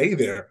can stay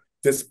there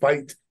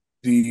despite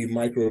the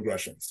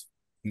microaggressions.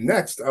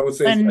 Next, I would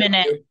say 1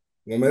 minute.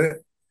 1 minute.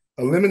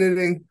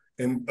 Eliminating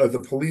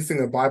the policing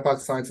of BIPOC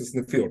scientists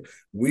in the field.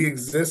 We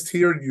exist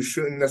here. You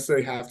shouldn't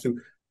necessarily have to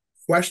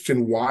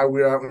question why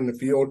we're out in the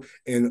field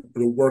and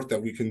the work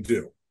that we can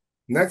do.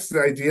 Next,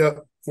 the idea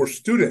for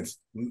students,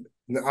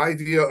 the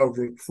idea of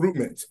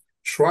recruitment.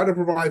 Try to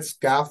provide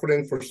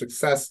scaffolding for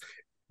success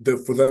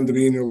for them to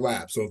be in your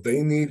lab. So if they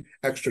need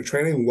extra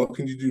training, what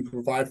can you do to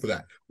provide for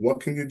that?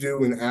 What can you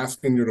do in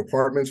asking your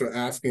departments or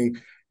asking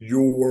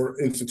your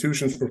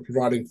institutions for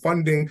providing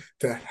funding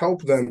to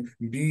help them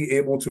be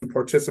able to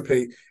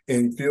participate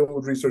in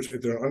field research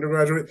if they're an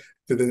undergraduate,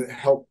 to then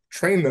help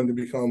train them to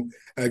become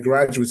a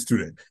graduate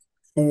student?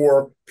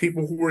 For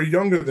people who are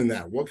younger than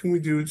that, what can we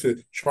do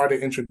to try to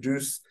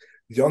introduce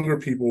younger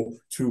people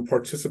to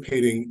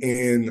participating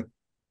in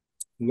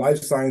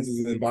life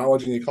sciences and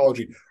biology and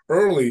ecology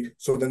early,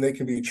 so then they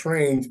can be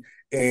trained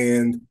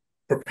and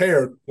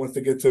prepared once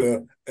they get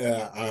to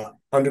an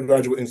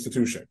undergraduate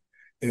institution?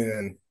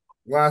 And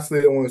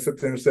lastly, I want to sit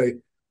there and say,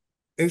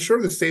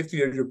 ensure the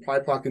safety of your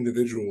BIPOC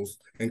individuals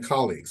and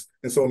colleagues.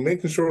 And so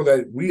making sure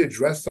that we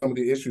address some of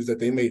the issues that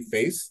they may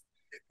face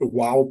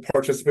while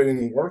participating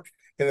in work,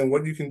 and then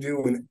what you can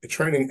do in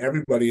training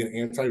everybody in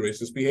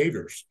anti-racist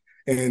behaviors.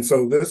 And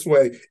so this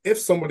way, if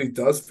somebody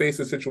does face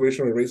a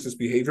situation of racist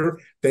behavior,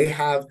 they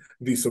have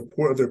the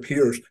support of their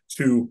peers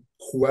to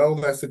quell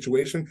that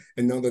situation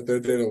and know that they're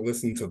there to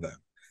listen to them.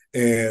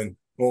 And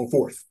going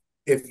forth,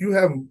 if you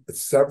have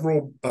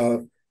several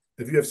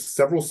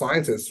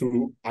scientists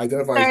who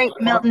identify... Sorry,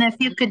 Milton, if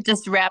you could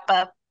just wrap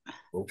up.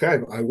 Okay,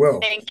 I will.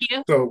 Thank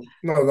you. So,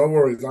 no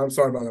worries. I'm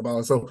sorry about that,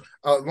 Bella. So,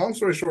 long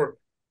story short,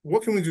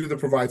 what can we do to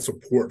provide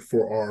support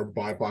for our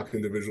BIPOC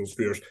individuals'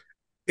 peers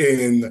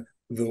in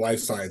the life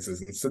sciences,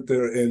 and sit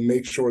there and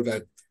make sure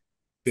that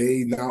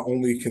they not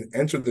only can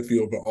enter the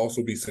field, but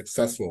also be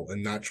successful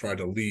and not try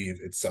to leave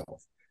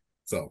itself?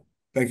 So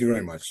thank you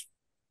very much.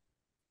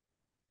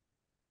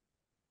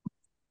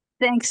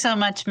 Thanks so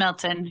much,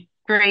 Milton.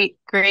 Great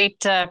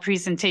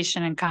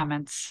presentation and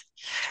comments.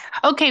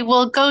 Okay,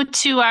 we'll go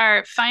to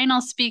our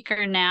final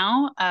speaker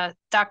now,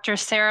 Dr.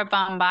 Sara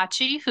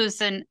Bombaci, who's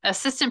an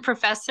assistant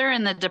professor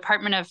in the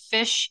Department of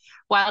Fish,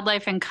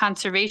 Wildlife, and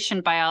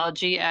Conservation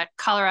Biology at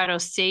Colorado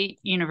State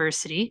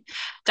University.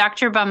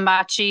 Dr.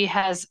 Bombaci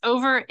has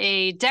over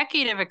a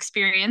decade of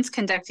experience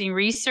conducting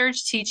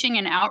research, teaching,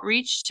 and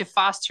outreach to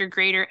foster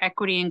greater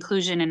equity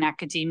inclusion in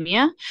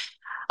academia.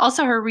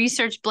 Also, her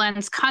research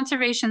blends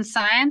conservation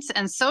science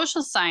and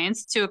social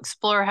science to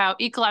explore how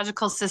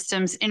ecological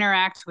systems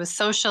interact with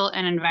social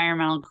and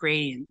environmental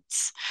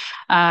gradients.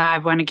 I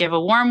want to give a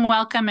warm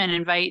welcome and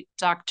invite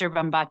Dr.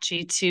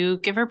 Bombaci to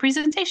give her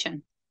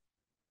presentation.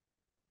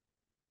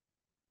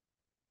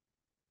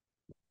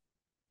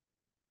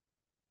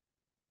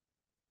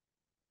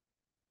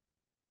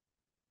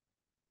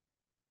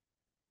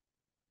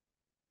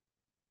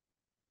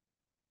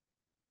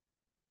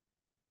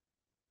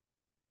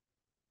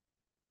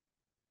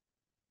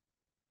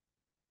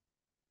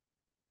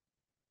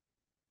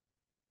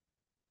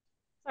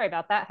 Sorry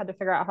about that. Had to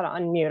figure out how to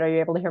unmute. Are you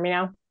able to hear me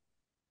now?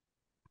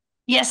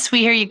 Yes,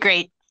 we hear you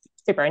great.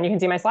 Super. And you can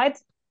see my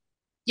slides?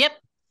 Yep.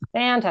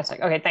 Fantastic.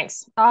 Okay,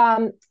 thanks.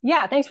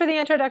 Yeah, thanks for the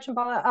introduction,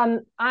 Paula.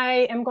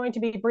 I am going to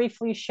be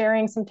briefly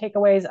sharing some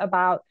takeaways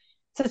about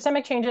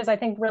systemic changes I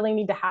think really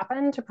need to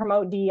happen to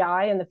promote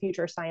DEI in the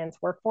future science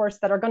workforce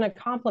that are going to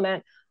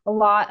complement a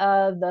lot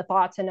of the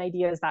thoughts and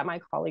ideas that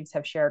my colleagues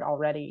have shared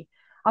already.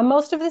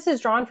 Most of this is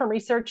drawn from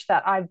research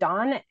that I've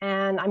done,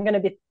 and I'm going to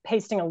be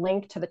pasting a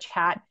link to the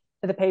chat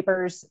to the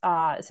papers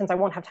since I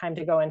won't have time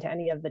to go into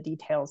any of the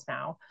details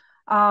now.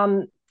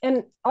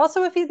 And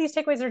also a few of these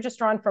takeaways are just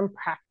drawn from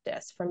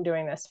practice, from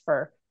doing this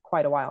for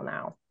quite a while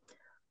now.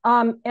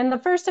 And the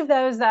first of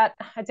those that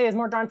I'd say is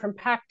more drawn from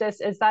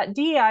practice is that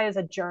DEI is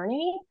a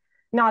journey,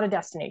 not a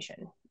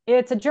destination.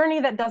 It's a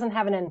journey that doesn't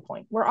have an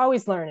endpoint. We're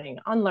always learning,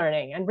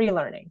 unlearning, and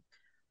relearning.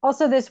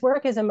 Also, this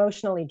work is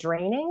emotionally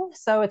draining,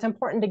 so it's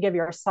important to give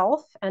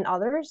yourself and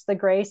others the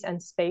grace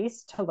and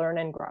space to learn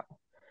and grow.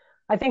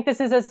 I think this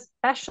is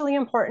especially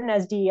important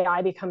as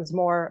DEI becomes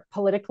more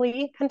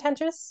politically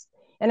contentious,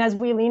 and as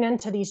we lean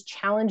into these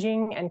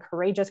challenging and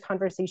courageous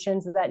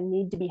conversations that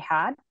need to be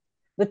had.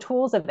 The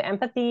tools of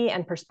empathy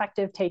and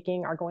perspective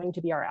taking are going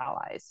to be our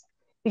allies.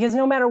 Because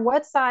no matter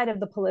what side of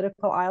the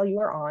political aisle you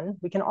are on,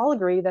 we can all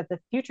agree that the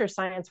future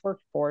science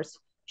workforce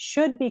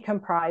should be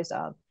comprised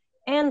of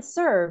and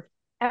serve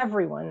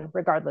everyone,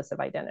 regardless of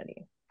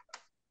identity.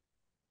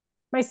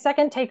 My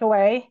second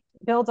takeaway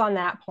builds on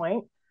that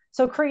point.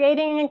 So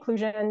creating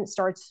inclusion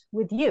starts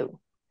with you.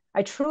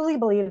 I truly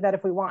believe that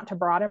if we want to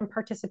broaden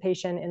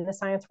participation in the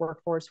science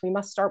workforce, we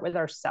must start with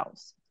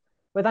ourselves,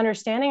 with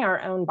understanding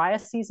our own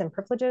biases and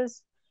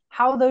privileges,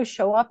 how those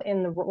show up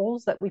in the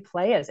roles that we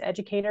play as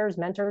educators,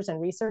 mentors,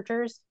 and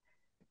researchers.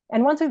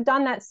 And once we've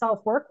done that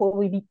self-work,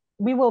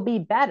 we will be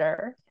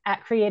better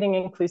at creating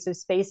inclusive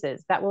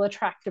spaces that will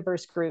attract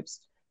diverse groups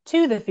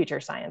to the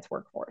future science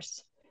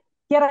workforce.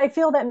 Yet I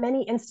feel that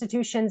many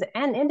institutions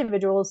and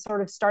individuals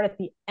sort of start at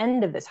the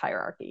end of this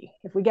hierarchy.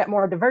 If we get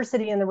more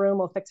diversity in the room,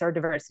 we'll fix our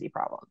diversity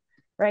problem,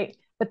 right?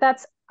 But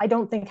that's, I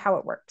don't think, how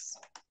it works.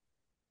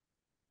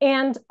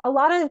 And a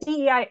lot of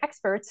DEI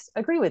experts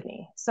agree with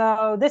me.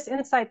 So this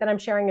insight that I'm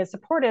sharing is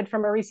supported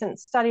from a recent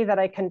study that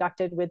I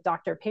conducted with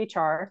Dr.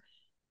 Pachar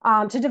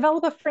to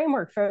develop a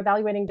framework for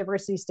evaluating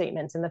diversity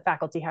statements in the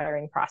faculty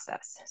hiring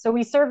process. So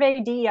we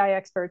surveyed DEI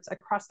experts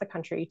across the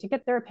country to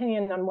get their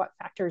opinion on what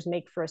factors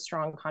make for a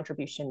strong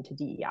contribution to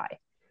DEI,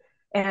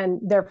 and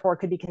therefore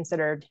could be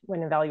considered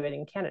when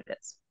evaluating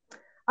candidates.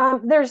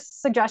 There's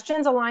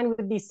suggestions aligned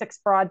with these 6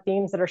 broad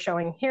themes that are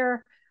showing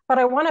here, but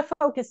I want to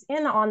focus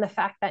in on the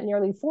fact that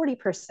nearly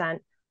 40%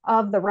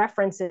 of the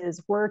references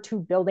were to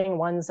building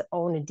one's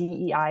own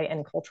DEI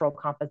and cultural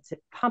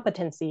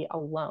competency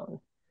alone.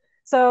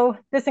 So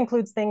this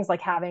includes things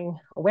like having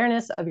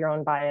awareness of your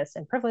own bias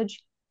and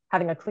privilege,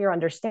 having a clear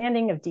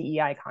understanding of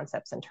DEI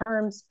concepts and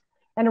terms,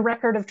 and a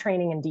record of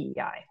training in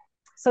DEI.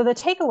 So the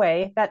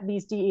takeaway that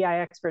these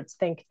DEI experts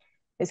think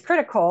is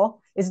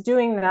critical is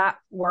doing that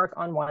work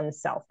on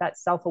oneself, that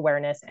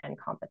self-awareness and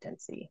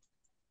competency.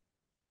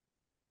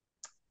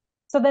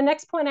 So the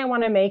next point I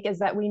want to make is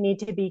that we need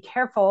to be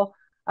careful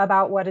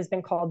about what has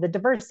been called the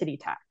diversity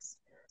tax.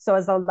 So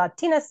as a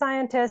Latina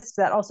scientist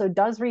that also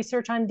does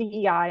research on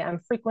DEI, I'm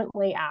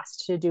frequently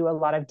asked to do a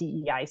lot of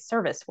DEI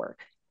service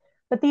work.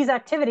 But these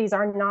activities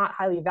are not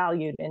highly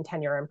valued in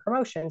tenure and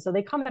promotion, so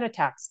they come at a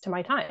tax to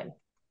my time.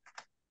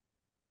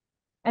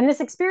 And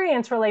this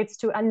experience relates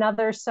to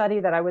another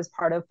study that I was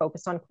part of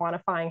focused on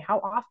quantifying how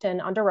often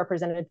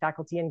underrepresented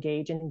faculty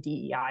engage in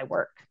DEI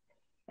work.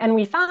 And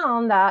we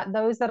found that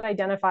those that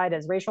identified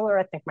as racial or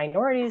ethnic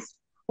minorities,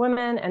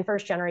 women, and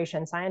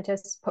first-generation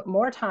scientists put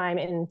more time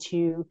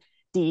into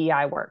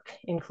DEI work,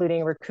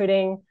 including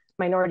recruiting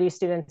minority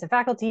students and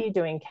faculty,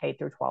 doing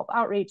K-12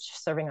 outreach,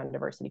 serving on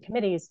diversity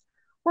committees,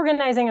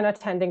 organizing and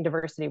attending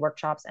diversity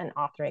workshops, and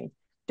authoring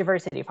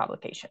diversity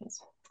publications.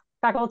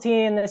 Faculty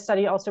in this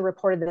study also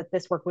reported that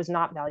this work was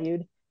not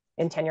valued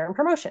in tenure and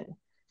promotion.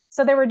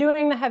 So they were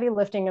doing the heavy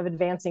lifting of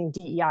advancing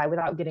DEI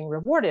without getting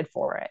rewarded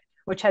for it,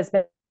 which has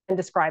been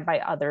described by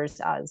others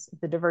as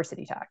the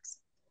diversity tax.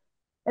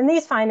 And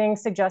these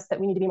findings suggest that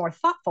we need to be more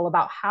thoughtful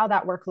about how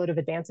that workload of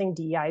advancing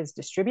DEI is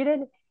distributed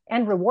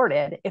and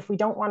rewarded if we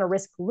don't want to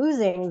risk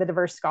losing the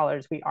diverse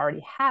scholars we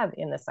already have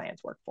in the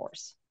science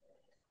workforce.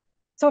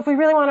 So if we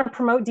really want to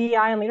promote DEI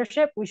and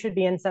leadership, we should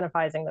be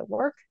incentivizing the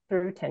work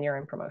through tenure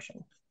and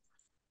promotion.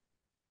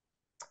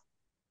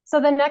 So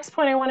the next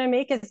point I want to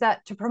make is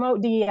that to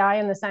promote DEI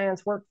in the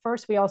science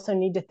workforce, we also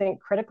need to think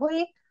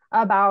critically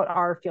about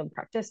our field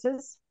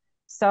practices.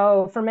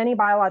 So for many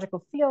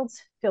biological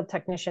fields, field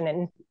technician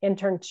and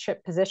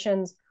internship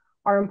positions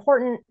are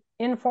important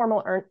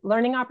informal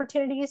learning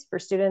opportunities for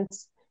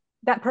students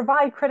that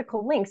provide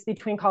critical links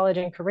between college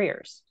and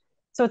careers.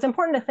 So it's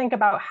important to think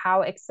about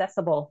how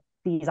accessible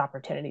these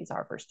opportunities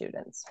are for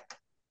students.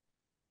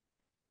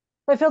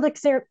 But field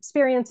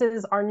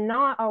experiences are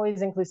not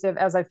always inclusive,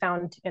 as I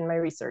found in my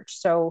research.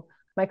 So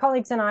my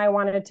colleagues and I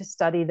wanted to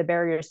study the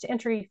barriers to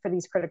entry for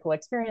these critical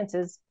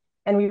experiences,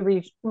 and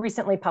we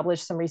recently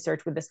published some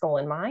research with this goal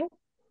in mind.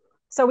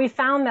 So we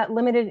found that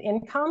limited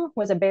income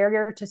was a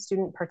barrier to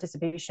student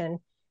participation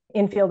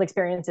in field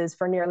experiences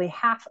for nearly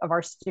half of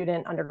our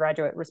student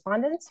undergraduate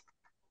respondents.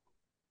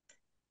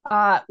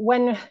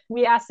 When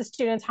we asked the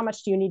students, how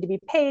much do you need to be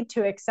paid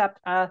to accept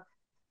a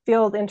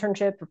field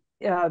internship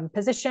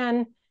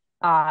position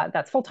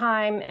that's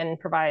full-time and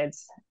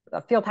provides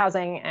field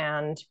housing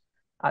and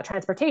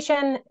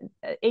transportation,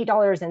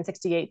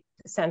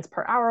 $8.68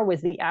 per hour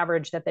was the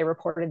average that they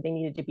reported they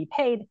needed to be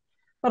paid,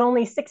 but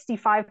only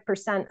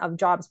 65% of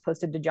jobs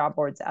posted to job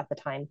boards at the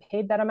time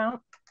paid that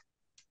amount.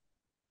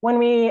 When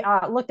we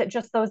looked at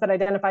just those that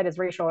identified as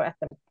racial or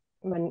ethnic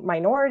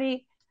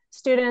minority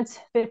students,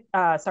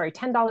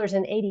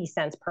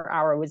 $10.80 per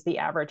hour was the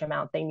average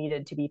amount they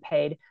needed to be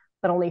paid,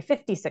 but only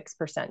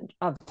 56%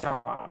 of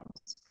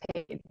jobs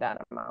paid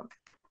that amount.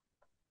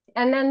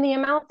 And then the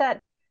amount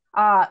that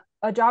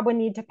a job would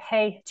need to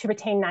pay to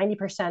retain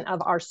 90%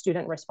 of our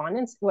student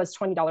respondents was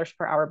 $20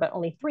 per hour, but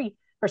only 3%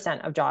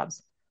 of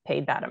jobs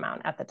paid that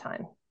amount at the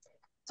time.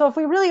 So if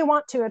we really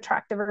want to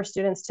attract diverse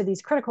students to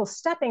these critical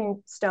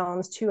stepping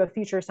stones to a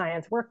future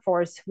science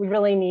workforce, we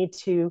really need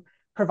to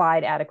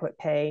provide adequate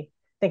pay,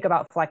 think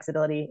about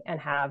flexibility, and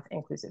have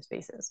inclusive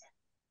spaces.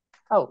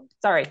 Oh,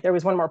 sorry, there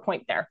was one more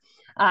point there.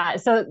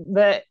 So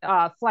the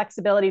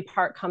flexibility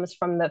part comes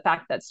from the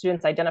fact that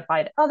students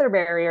identified other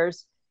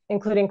barriers,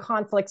 including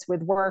conflicts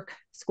with work,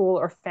 school,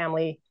 or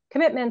family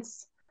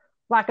commitments,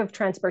 lack of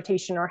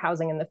transportation or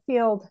housing in the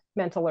field,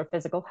 mental or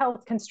physical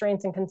health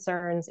constraints and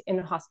concerns,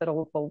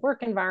 inhospitable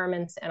work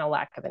environments, and a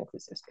lack of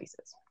inclusive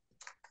spaces.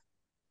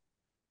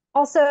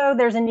 Also,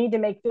 there's a need to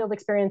make field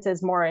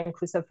experiences more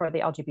inclusive for the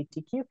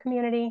LGBTQ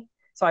community.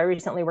 So I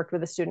recently worked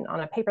with a student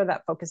on a paper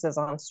that focuses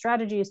on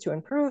strategies to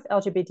improve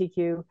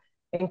LGBTQ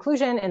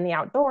inclusion in the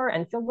outdoor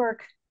and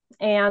fieldwork.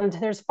 And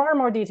there's far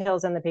more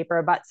details in the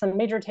paper, but some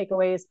major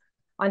takeaways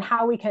on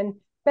how we can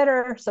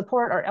better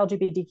support our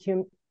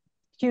LGBTQ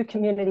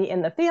community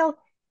in the field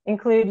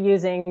include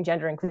using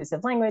gender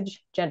inclusive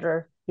language,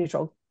 gender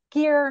neutral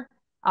gear,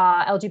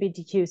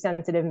 LGBTQ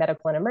sensitive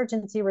medical and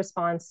emergency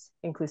response,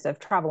 inclusive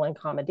travel and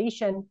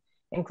accommodation,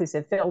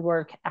 inclusive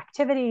fieldwork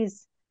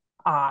activities,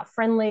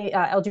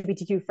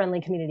 LGBTQ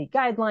friendly community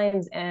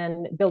guidelines,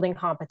 and building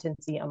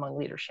competency among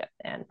leadership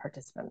and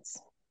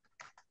participants.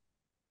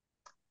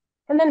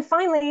 And then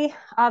finally,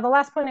 the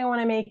last point I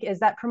want to make is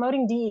that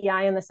promoting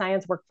DEI in the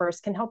science workforce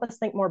can help us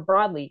think more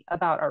broadly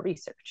about our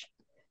research.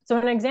 So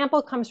an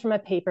example comes from a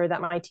paper that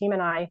my team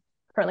and I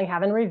currently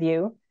have in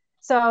review.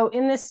 So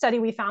in this study,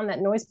 we found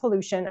that noise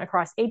pollution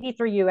across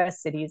 83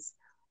 US cities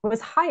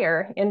was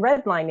higher in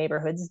red line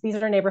neighborhoods. These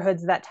are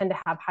neighborhoods that tend to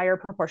have higher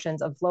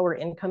proportions of lower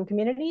income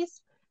communities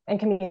and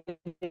communities.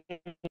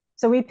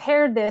 So we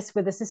paired this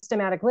with a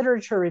systematic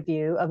literature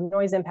review of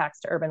noise impacts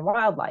to urban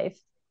wildlife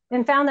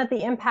and found that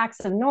the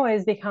impacts of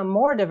noise become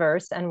more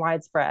diverse and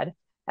widespread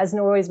as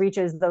noise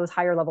reaches those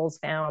higher levels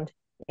found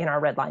in our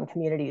red line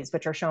communities,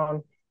 which are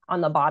shown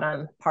on the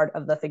bottom part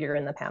of the figure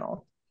in the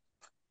panel.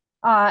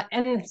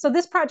 And so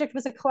this project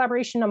was a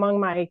collaboration among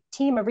my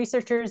team of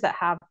researchers that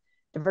have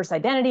diverse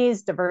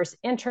identities, diverse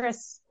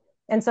interests.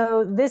 And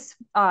so this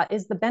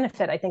is the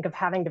benefit, I think, of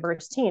having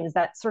diverse teams.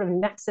 That sort of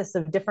nexus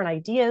of different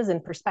ideas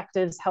and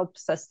perspectives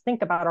helps us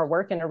think about our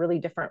work in a really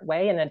different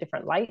way, in a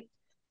different light,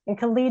 and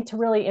can lead to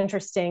really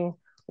interesting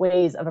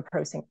ways of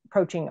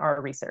approaching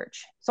our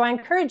research. So I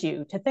encourage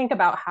you to think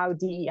about how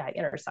DEI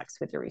intersects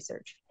with your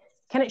research.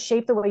 Can it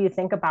shape the way you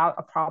think about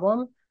a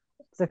problem,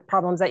 the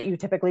problems that you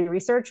typically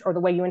research, or the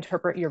way you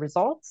interpret your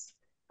results?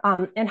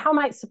 And how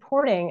might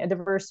supporting a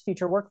diverse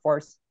future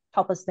workforce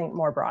help us think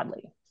more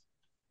broadly?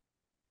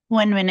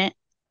 1 minute.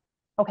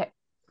 Okay.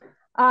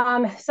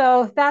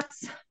 So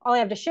that's all I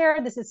have to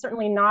share. This is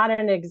certainly not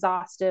an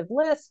exhaustive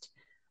list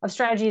of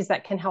strategies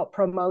that can help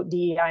promote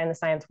DEI in the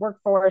science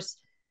workforce.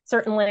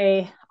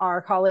 Certainly,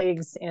 our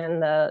colleagues in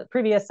the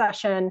previous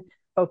session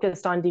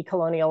focused on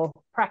decolonial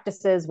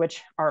practices,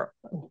 which are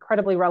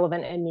incredibly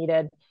relevant and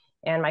needed.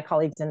 And my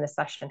colleagues in this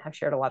session have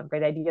shared a lot of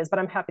great ideas, but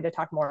I'm happy to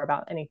talk more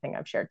about anything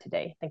I've shared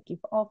today. Thank you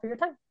all for your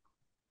time.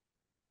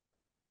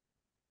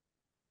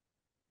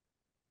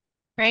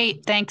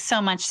 Great. Thanks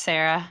so much,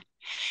 Sara.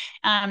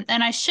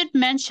 And I should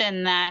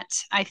mention that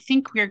I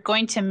think we're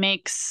going to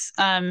make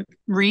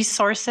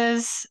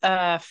resources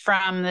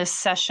from this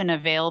session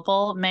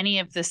available. Many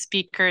of the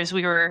speakers,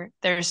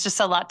 there's just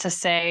a lot to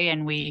say,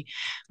 and we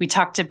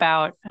talked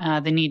about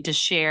the need to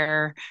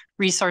share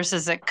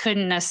resources that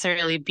couldn't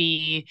necessarily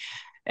be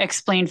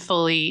explained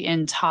fully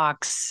in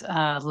talks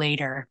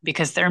later,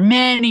 because there are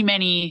many,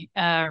 many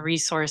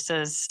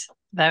resources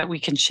that we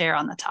can share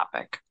on the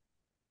topic.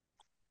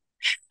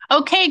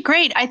 Okay,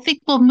 great. I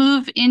think we'll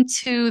move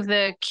into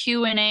the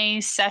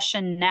Q&A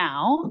session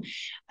now,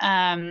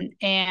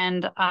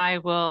 and I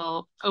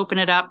will open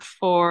it up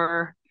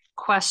for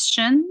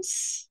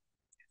questions.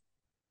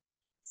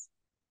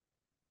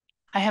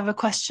 I have a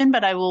question,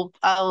 but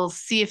I'll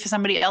see if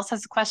somebody else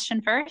has a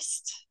question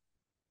first.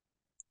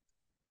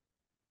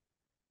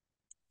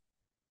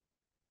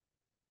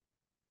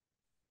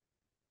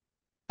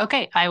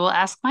 Okay, I will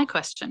ask my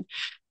question.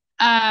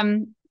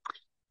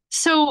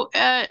 So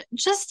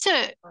just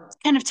to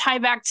kind of tie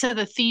back to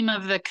the theme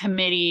of the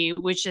committee,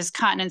 which is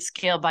continent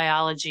scale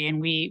biology, and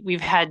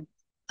we've had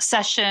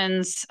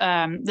sessions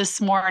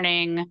this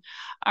morning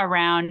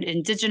around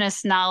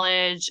Indigenous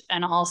knowledge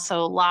and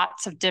also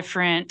lots of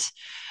different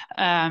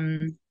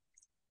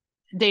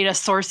data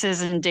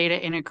sources and data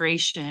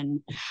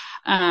integration.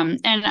 And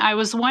I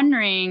was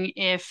wondering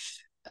if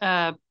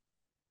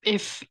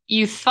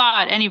you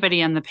thought,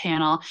 anybody on the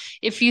panel,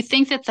 if you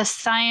think that the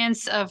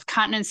science of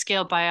continent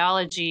scale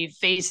biology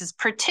faces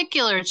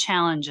particular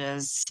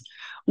challenges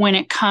when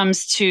it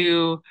comes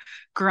to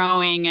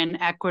growing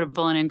an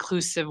equitable and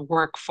inclusive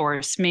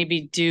workforce,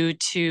 maybe due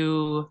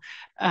to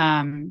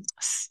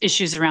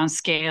issues around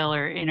scale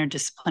or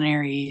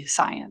interdisciplinary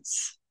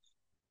science?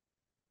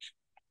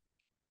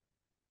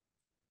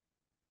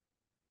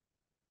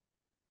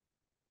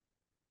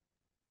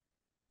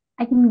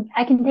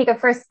 I can take a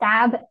first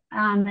stab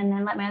and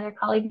then let my other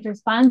colleagues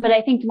respond. But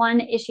I think one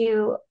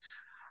issue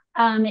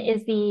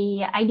is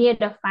the idea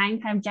to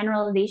find kind of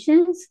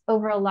generalizations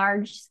over a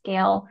large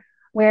scale,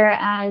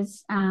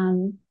 whereas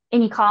in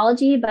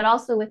ecology, but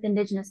also with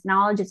Indigenous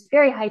knowledge, it's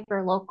very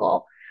hyper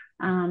local.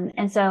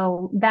 And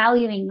so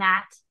valuing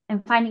that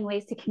and finding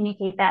ways to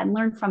communicate that and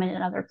learn from it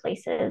in other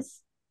places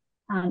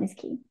is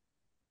key.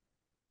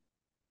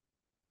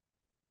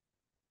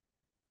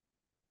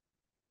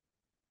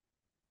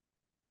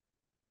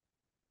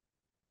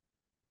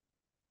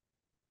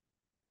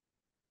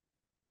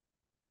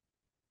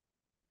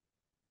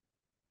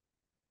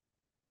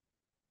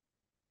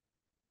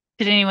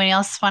 Did anyone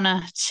else want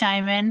to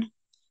chime in?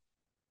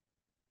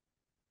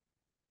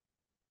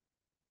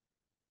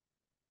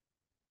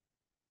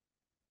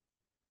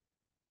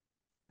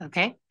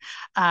 Okay,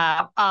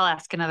 I'll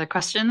ask another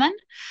question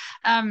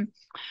then.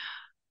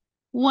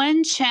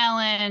 One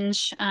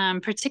challenge,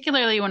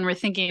 particularly when we're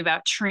thinking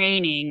about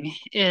training,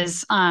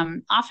 is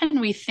often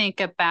we think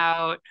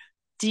about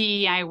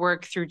DEI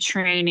work through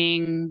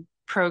training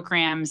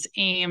programs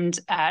aimed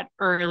at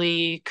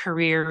early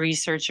career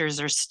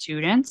researchers or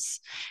students.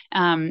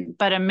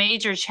 But a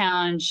major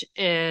challenge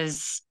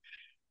is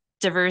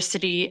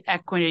diversity,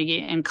 equity,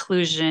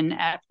 inclusion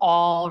at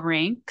all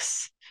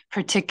ranks,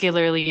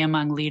 particularly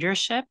among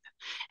leadership.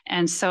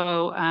 And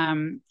so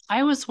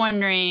I was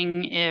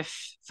wondering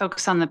if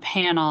folks on the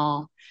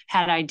panel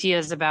had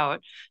ideas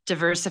about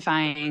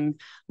diversifying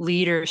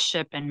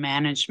leadership and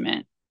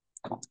management.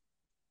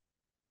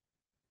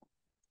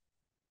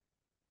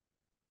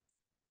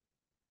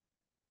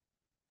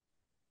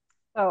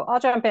 So I'll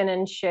jump in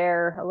and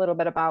share a little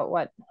bit about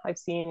what I've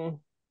seen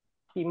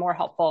be more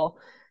helpful.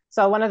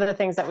 So one of the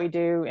things that we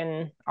do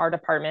in our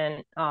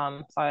department,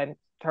 so I'm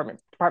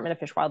Department of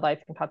Fish, Wildlife,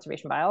 and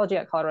Conservation Biology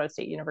at Colorado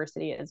State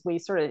University, is we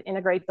sort of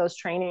integrate those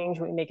trainings.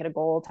 We make it a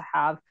goal to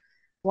have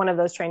one of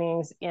those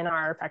trainings in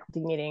our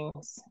faculty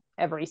meetings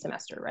every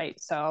semester, right?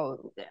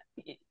 So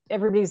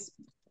everybody's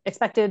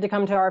expected to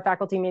come to our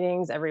faculty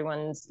meetings.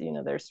 Everyone's,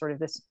 there's sort of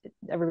this,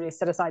 everybody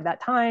set aside that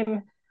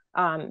time.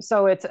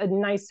 So it's a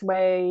nice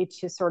way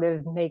to sort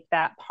of make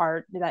that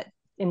part, that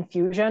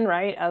infusion,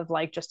 right, of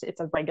like just it's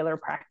a regular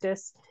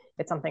practice.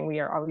 It's something we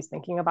are always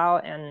thinking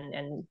about,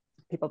 and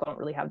people don't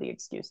really have the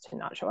excuse to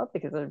not show up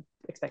because they're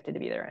expected to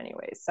be there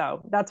anyways.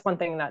 So that's one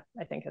thing that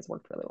I think has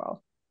worked really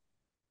well.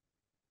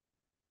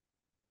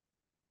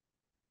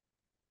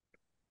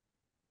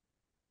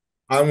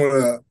 I want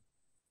to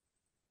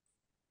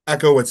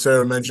echo what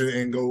Sara mentioned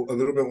and go a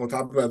little bit on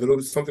top of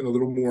that, something a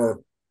little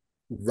more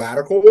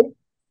radical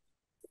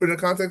in the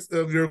context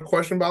of your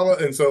question, Bala.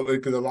 And so,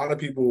 because a lot of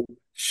people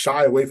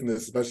shy away from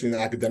this, especially in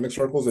the academic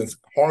circles, and it's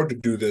hard to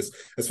do this,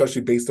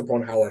 especially based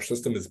upon how our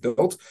system is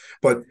built.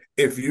 But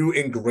if you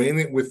ingrain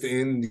it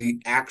within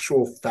the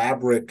actual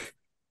fabric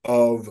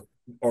of,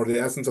 or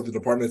the essence of the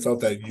department itself,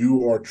 that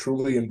you are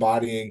truly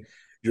embodying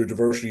your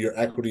diversity, your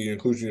equity, your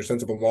inclusion, your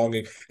sense of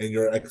belonging, and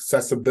your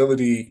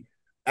accessibility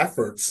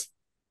efforts,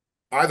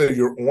 either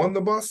you're on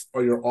the bus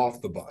or you're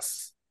off the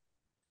bus.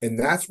 And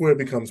that's where it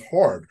becomes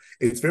hard.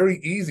 It's very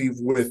easy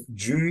with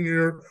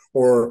junior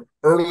or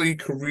early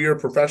career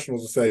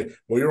professionals to say,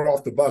 well, you're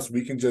off the bus.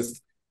 We can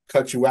just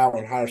cut you out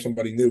and hire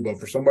somebody new. But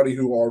for somebody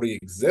who already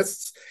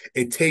exists,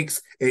 it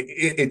takes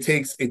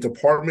a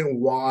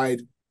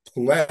department-wide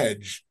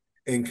pledge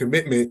and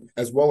commitment,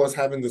 as well as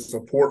having the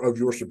support of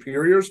your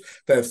superiors,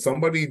 that if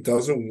somebody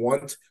doesn't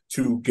want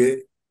to get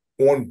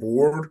on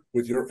board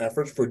with your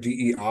efforts for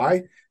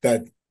DEI,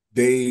 that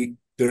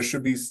there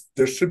should be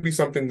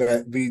something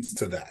that leads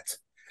to that.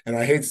 And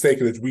I hate to say it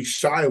because we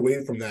shy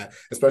away from that,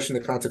 especially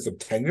in the context of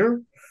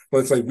tenure. But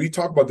it's like we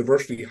talk about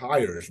diversity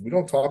hires, we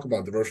don't talk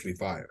about diversity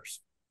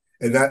fires.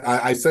 And that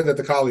I said that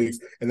to colleagues,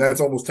 and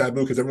that's almost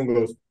taboo because everyone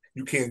goes,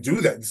 "You can't do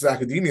that. This is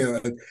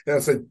academia." And I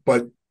said,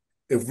 but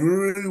if we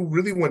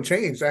really want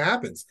change, that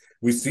happens.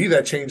 We see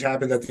that change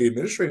happen at the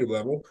administrative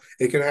level.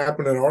 It can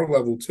happen at our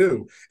level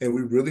too. And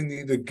we really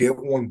need to get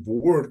on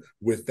board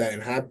with that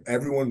and have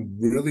everyone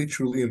really,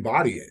 truly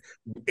embody it.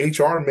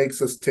 HR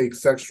makes us take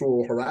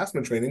sexual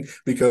harassment training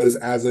because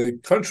as a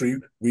country,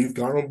 we've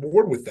gone on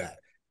board with that.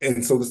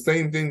 And so the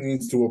same thing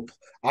needs to,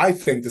 I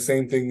think the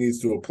same thing needs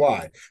to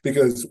apply.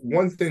 Because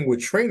one thing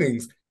with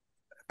trainings,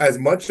 as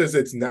much as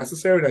it's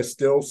necessary, and I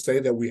still say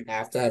that we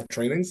have to have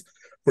trainings,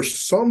 for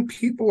some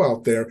people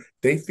out there,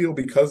 they feel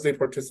because they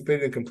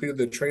participated and completed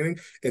the training,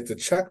 it's a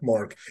check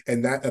mark,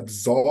 and that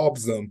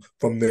absolves them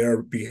from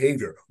their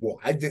behavior. Well,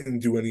 I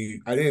didn't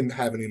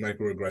have any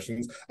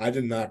microaggressions. I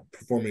did not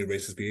perform any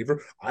racist behavior.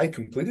 I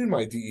completed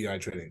my DEI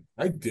training.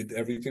 I did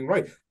everything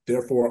right.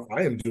 Therefore,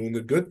 I am doing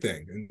the good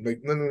thing. And like,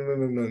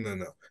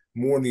 no.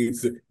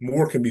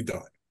 More can be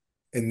done.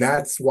 And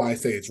that's why I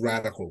say it's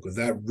radical, because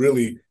that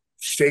really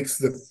shakes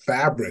the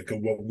fabric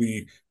of what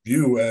we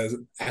view as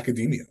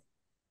academia.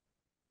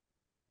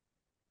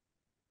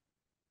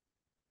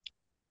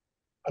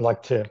 I'd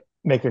like to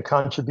make a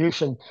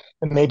contribution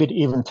and maybe to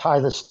even tie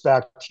this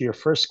back to your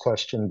first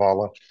question,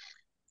 Bala.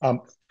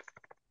 Um,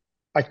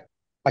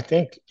 I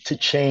think to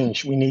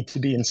change, we need to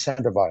be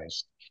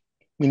incentivized.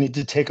 We need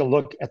to take a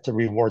look at the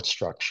reward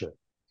structure.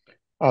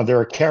 There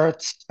are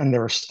carrots and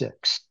there are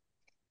sticks.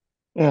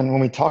 And when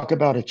we talk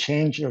about a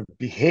change of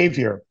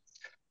behavior,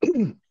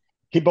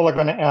 people are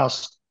going to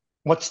ask,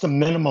 what's the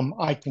minimum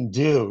I can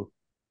do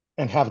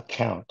and have it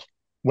count?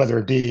 Whether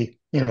it be,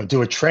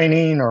 do a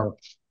training, or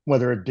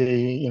whether it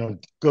be,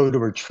 go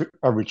to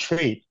a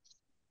retreat.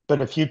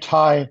 But if you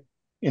tie,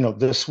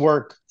 this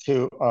work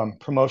to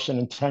promotion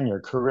and tenure,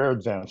 career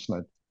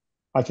advancement,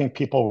 I think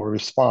people will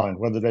respond,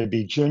 whether they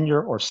be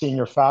junior or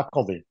senior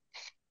faculty.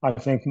 I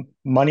think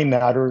money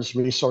matters,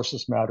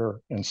 resources matter,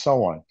 and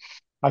so on.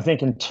 I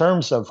think in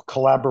terms of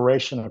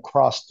collaboration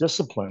across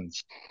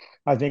disciplines,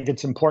 I think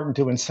it's important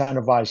to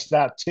incentivize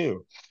that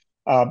too.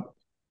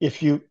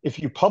 If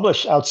you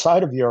publish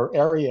outside of your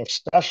area of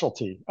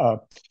specialty, I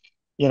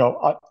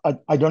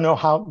don't know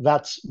how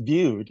that's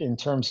viewed in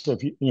terms of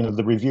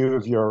the review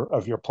of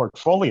your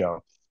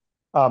portfolio.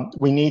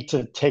 We need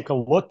to take a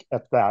look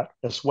at that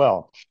as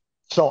well.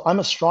 So I'm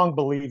a strong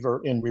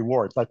believer in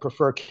rewards. I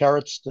prefer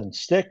carrots than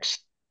sticks,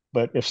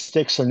 but if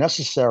sticks are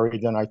necessary,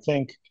 then I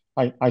think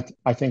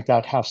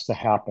that has to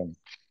happen.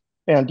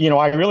 And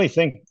I really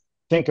think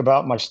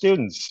about my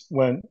students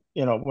when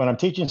I'm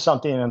teaching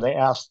something and they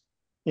ask,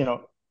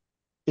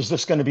 is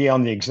this going to be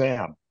on the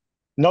exam?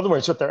 In other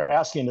words, what they're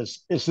asking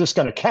is this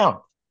going to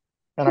count?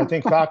 And I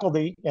think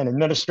faculty and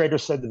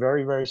administrators said the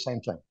very, very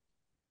same thing.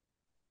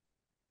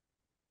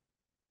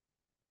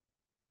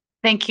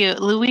 Thank you.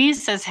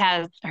 Louise has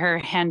had her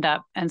hand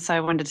up, and so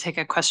I wanted to take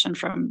a question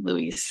from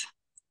Louise.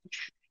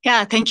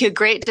 Yeah, thank you.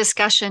 Great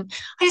discussion.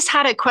 I just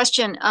had a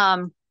question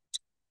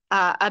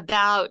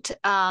about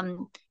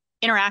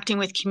interacting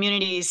with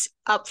communities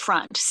up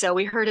front. So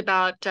we heard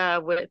about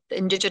with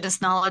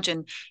Indigenous knowledge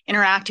and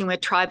interacting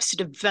with tribes to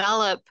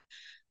develop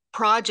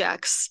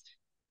projects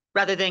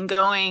rather than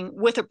going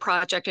with a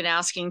project and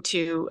asking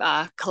to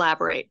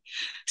collaborate.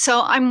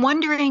 So I'm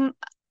wondering,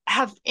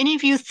 have any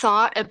of you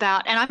thought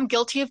about, and I'm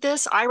guilty of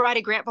this, I write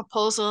a grant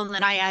proposal and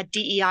then I add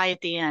DEI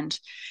at the end.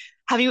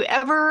 Have you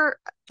ever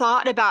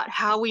thought about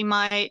how we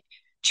might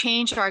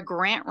change our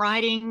grant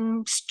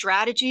writing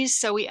strategies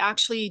so we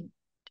actually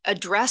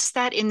address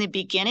that in the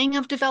beginning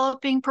of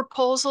developing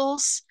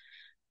proposals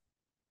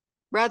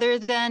rather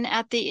than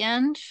at the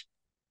end?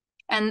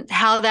 And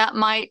how that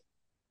might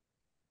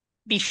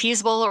be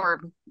feasible, or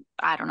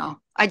I don't know.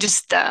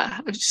 It's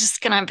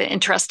just kind of an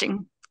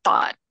interesting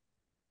thought.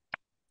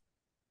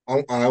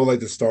 I would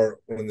like to start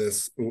on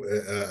this,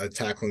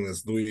 tackling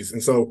this, Louise.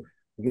 And so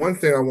one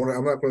thing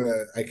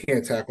I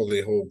can't tackle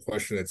the whole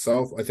question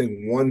itself. I think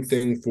one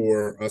thing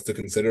for us to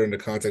consider in the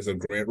context of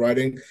grant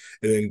writing,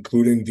 and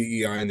including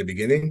DEI in the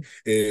beginning,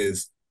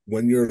 is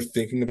when you're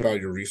thinking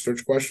about your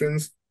research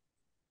questions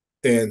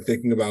and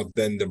thinking about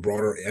then the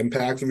broader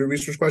impacts of your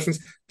research questions,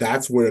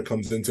 that's where it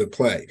comes into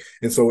play.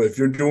 And so if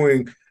you're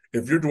doing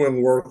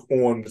work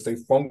on, let's say,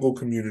 fungal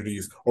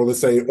communities, or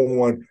let's say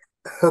on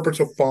urban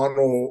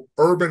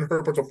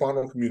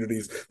herpetofaunal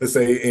communities, let's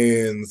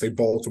say in, say,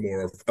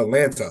 Baltimore or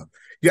Atlanta,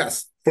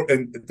 yes,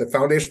 and the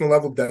foundational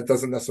level, that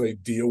doesn't necessarily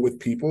deal with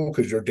people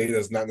because your data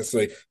is not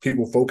necessarily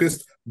people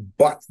focused,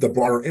 but the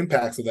broader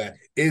impacts of that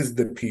is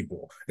the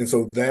people. And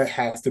so that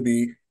has to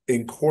be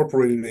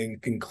incorporated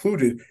and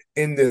included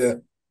in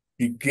the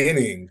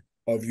beginning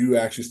of you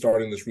actually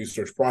starting this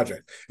research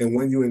project. And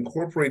when you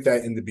incorporate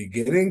that in the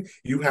beginning,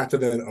 you have to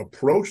then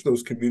approach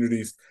those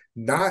communities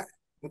not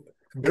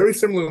very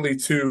similarly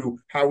to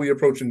how we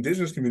approach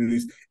Indigenous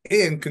communities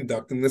in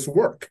conducting this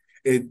work.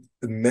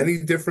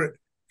 Many different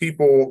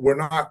people, we're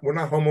not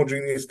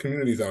homogeneous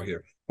communities out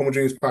here,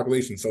 homogeneous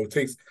populations. So it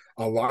takes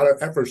a lot of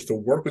efforts to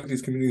work with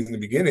these communities in the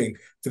beginning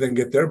to then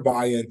get their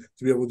buy-in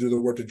to be able to do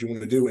the work that you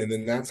want to do. And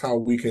then that's how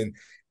we can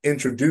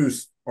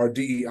introduce our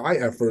DEI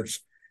efforts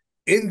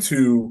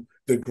into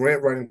the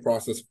grant writing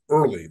process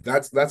early.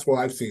 That's what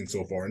I've seen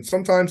so far. And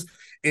sometimes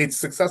it's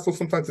successful,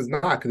 sometimes it's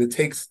not, because it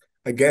takes,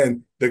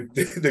 again,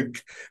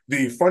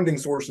 the funding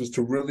sources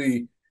to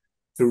really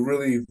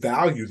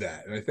value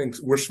that. And I think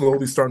we're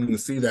slowly starting to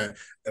see that,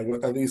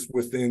 at least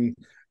within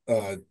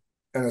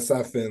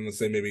NSF and, let's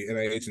say, maybe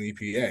NIH and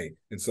EPA.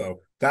 And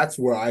so that's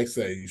where I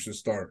say you should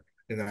start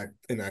in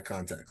that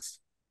context.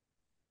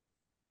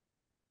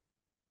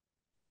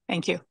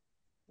 Thank you.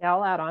 Yeah,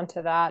 I'll add on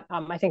to that.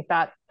 I think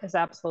that is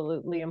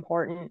absolutely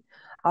important.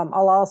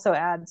 I'll also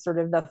add sort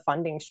of the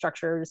funding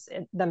structures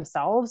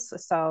themselves.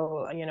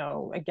 So,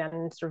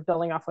 again, sort of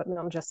building off what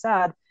Milton just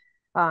said,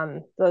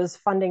 those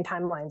funding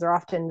timelines are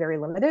often very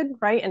limited,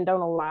 right? And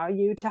don't allow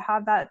you to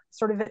have that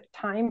sort of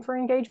time for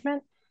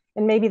engagement.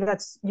 And maybe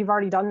you've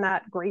already done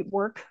that great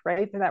work,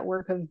 right? That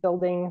work of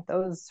building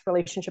those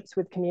relationships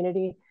with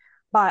community.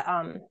 But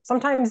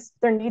sometimes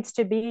there needs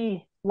to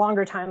be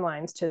longer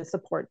timelines to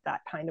support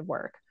that kind of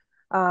work.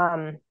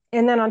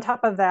 And then on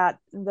top of that,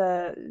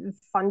 the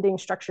funding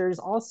structures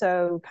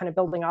also kind of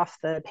building off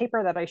the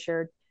paper that I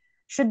shared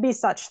should be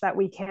such that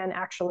we can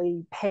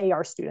actually pay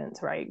our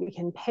students, right? We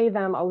can pay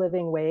them a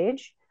living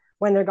wage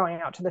when they're going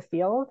out to the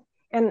field.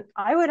 And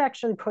I would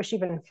actually push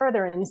even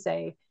further and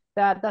say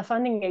that the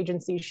funding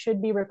agencies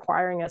should be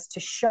requiring us to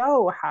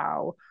show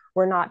how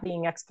we're not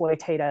being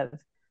exploitative,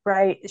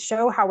 right?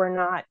 Show how we're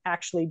not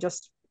actually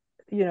just,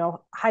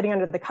 hiding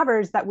under the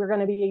covers, that we're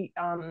going to be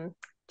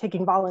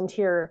taking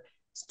volunteer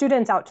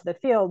students out to the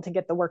field to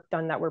get the work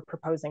done that we're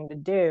proposing to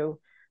do,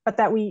 but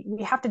that we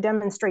have to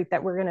demonstrate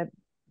that we're going to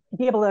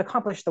be able to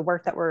accomplish the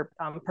work that we're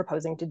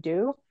proposing to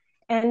do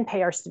and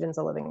pay our students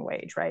a living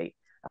wage, right?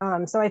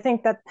 So I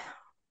think that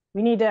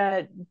we need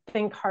to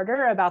think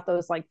harder about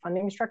those like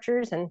funding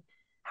structures and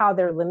how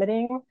they're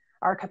limiting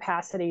our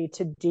capacity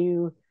to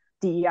do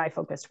DEI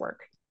focused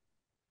work.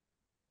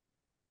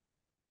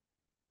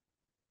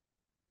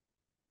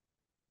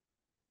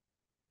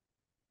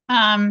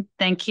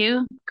 Thank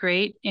you.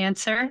 Great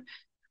answer.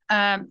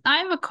 I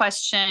have a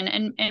question,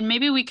 and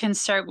maybe we can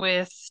start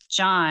with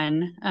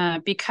John,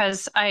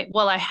 because I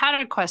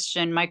had a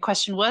question. My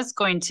question was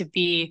going to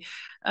be,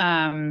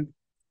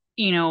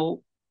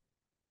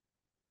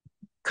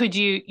 could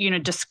you,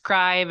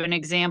 describe an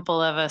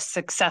example of a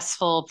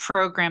successful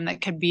program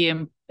that could be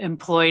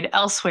employed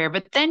elsewhere?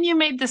 But then you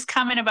made this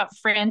comment about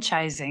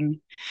franchising.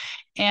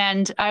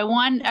 And I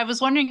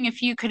was wondering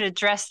if you could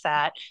address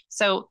that.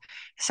 So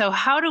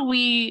how do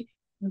we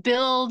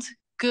build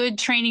good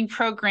training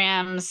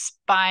programs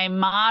by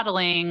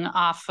modeling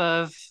off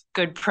of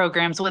good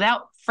programs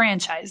without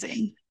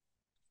franchising?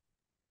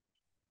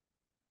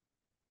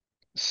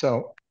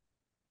 So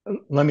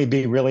let me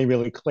be really,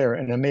 really clear.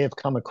 And it may have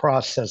come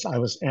across as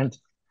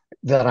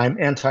that I'm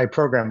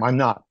anti-program. I'm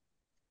not.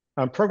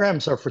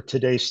 Programs are for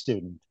today's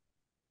student.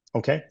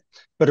 Okay.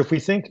 But if we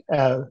think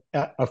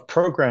of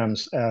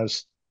programs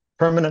as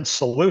permanent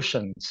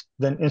solutions,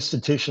 then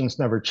institutions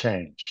never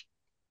change.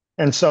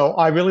 And so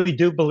I really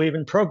do believe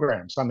in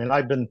programs. I mean,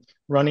 I've been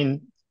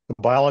running the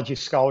Biology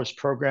Scholars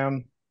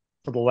Program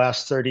for the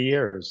last 30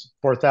 years,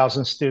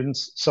 4,000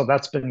 students. So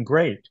that's been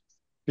great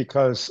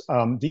because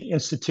the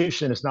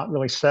institution is not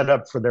really set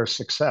up for their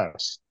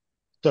success.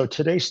 So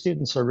today's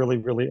students are really,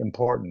 really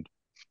important.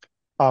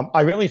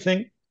 I really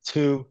think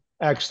to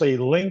actually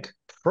link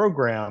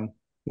program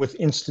with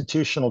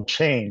institutional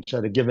change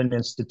at a given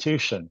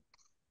institution.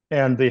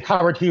 And the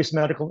Howard Hughes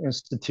Medical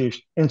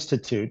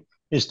Institute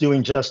is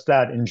doing just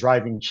that in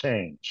driving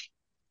change.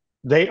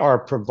 They are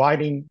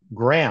providing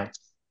grants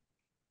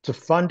to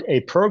fund a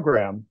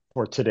program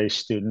for today's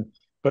student,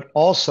 but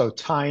also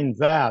tying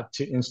that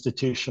to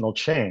institutional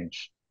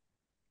change.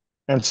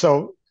 And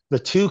so the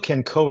two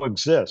can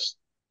coexist.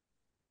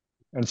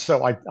 And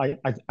so I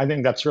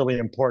think that's really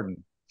important.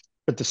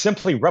 But to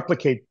simply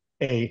replicate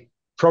a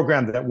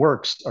program that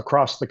works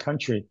across the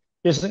country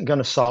isn't going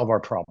to solve our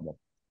problem.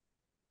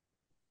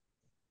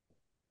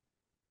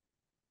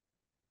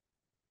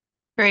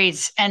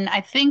 Great. And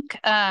I think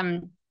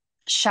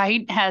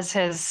Shahid has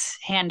his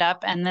hand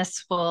up, and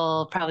this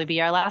will probably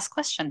be our last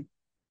question.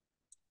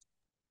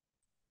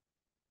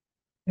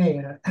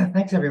 Hey,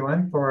 thanks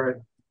everyone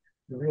for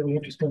the really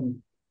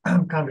interesting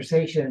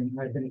conversation.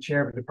 I've been a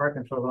chair of a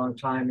department for a long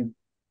time and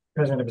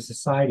president of a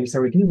society,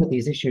 so we deal with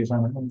these issues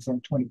on a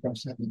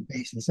 24/7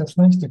 basis. So it's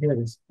nice to hear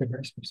this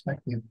diverse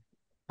perspective.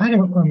 I have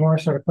a more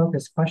sort of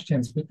focused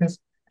questions because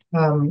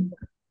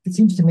it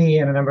seems to me,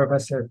 and a number of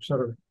us have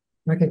sort of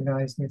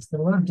recognized this, that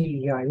a lot of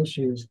DEI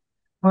issues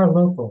are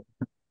local,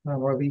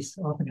 or at least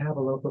often have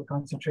a local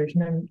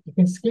concentration, and you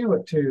can scale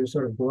it to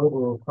sort of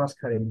global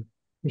cross-cutting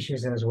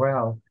issues as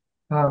well.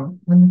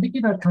 When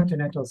thinking about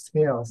continental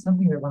scale,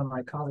 something that one of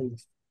my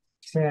colleagues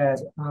said,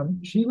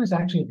 she was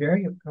actually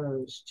very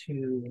opposed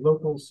to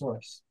local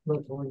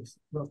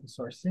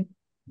sourcing.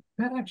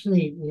 That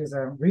actually is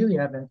really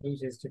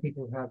advantageous to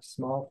people who have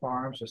small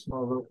farms or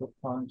small local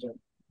farms. A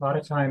lot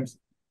of times,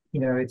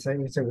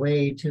 it's a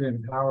way to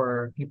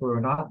empower people who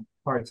are not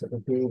parts of the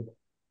big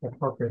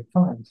corporate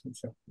farms and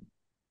so.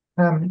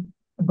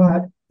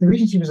 But the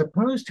reason she was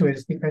opposed to it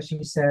is because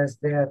she says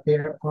that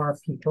there are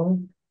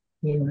people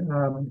in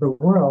the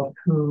world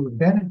who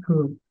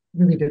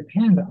really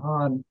depend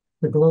on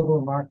the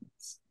global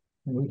markets,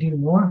 and we do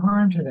more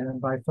harm to them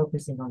by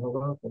focusing on the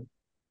local.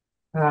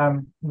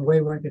 The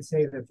way one could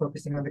say that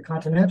focusing on the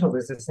continental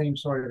is the same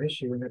sort of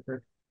issue, and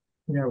that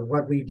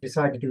what we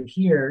decide to do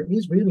here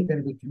is really going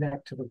to be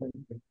connect to the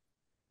local.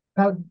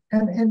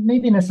 And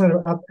maybe in a sort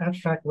of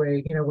abstract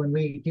way, when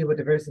we deal with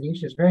diversity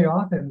issues, very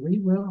often we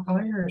will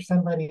hire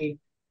somebody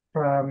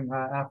from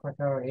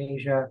Africa or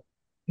Asia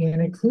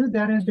and include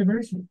that as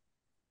diversity.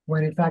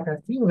 When in fact, I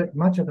feel that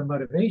much of the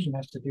motivation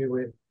has to do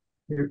with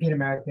European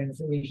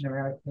Americans, Asian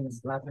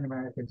Americans, Latin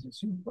Americans, and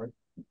so forth.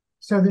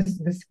 So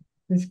this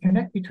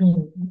connect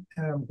between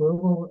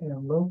global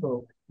and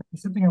local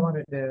is something I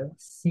wanted to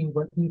see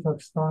what you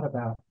folks thought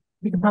about.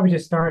 We could probably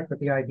just start with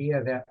the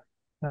idea that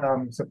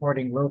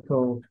supporting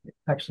local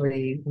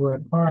actually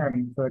would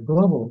harm the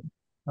global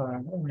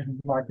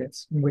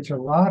markets, in which a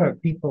lot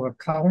of people of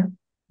color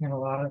and a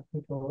lot of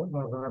people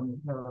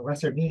of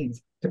lesser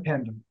means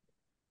depend on.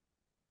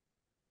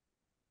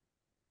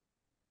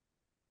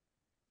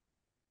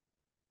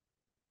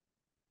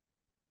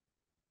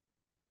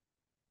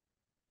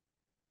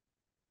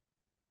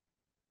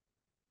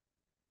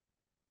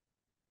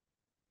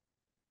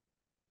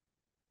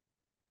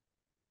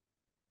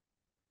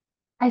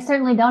 I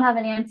certainly don't have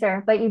an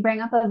answer, but you bring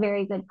up a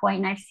very good point,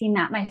 and I've seen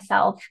that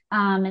myself.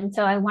 And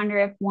so I wonder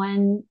if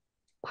one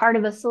part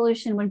of a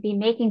solution would be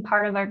making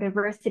part of our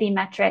diversity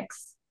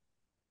metrics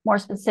more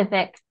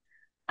specific,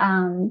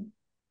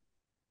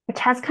 which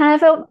has kind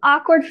of an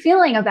awkward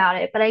feeling about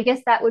it. But I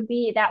guess that would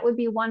be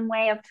one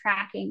way of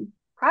tracking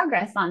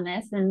progress on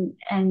this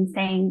and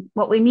saying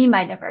what we mean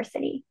by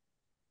diversity.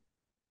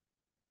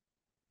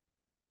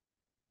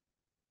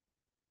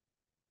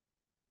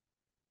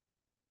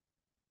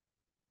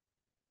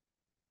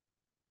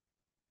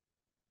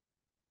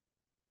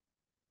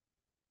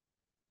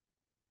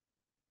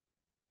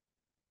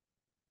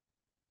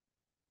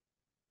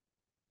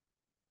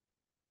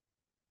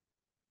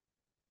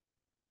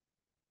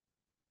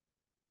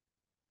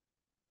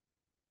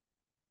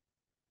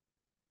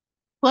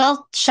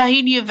 Well,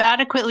 Shahid, you've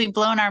adequately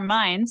blown our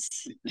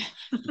minds.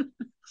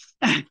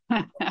 Can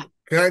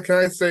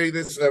I say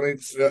this? I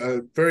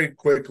mean, very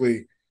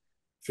quickly,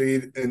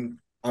 Shahid, and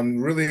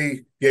I'm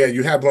really, yeah,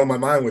 you have blown my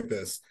mind with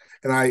this.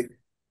 And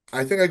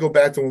I think I go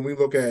back to when we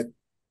look at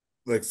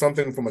like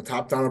something from a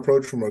top-down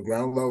approach, from a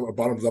ground level, a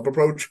bottoms-up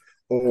approach,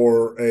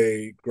 or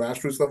a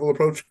grassroots level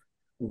approach.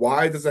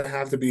 Why does it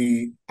have to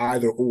be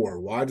either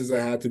or? Why does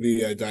it have to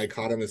be a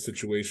dichotomous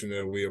situation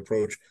that we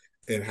approach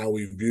in how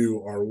we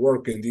view our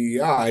work in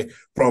DEI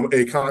from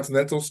a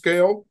continental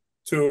scale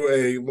to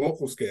a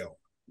local scale?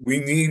 We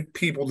need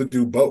people to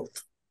do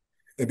both.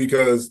 And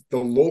because the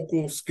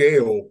local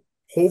scale,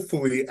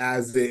 hopefully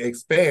as it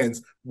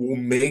expands, will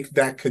make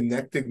that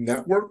connected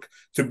network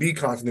to be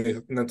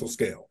continental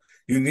scale.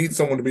 You need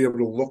someone to be able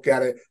to look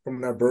at it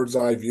from that bird's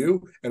eye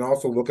view and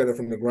also look at it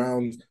from the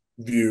ground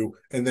view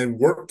and then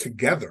work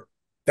together.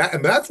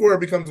 That's where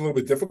it becomes a little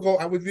bit difficult,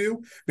 I would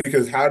view,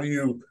 because how do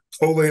you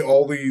collate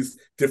all these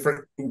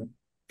different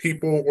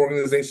people,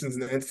 organizations,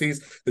 and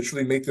entities that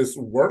truly make this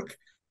work?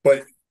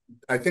 But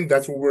I think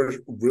that's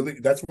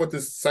what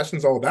this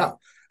session's all about.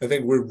 I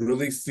think we're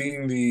really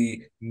seeing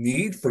the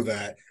need for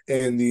that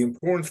and the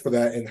importance for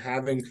that, and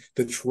having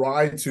to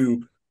try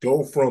to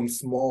go from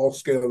small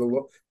scale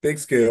to big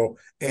scale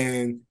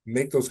and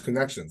make those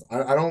connections.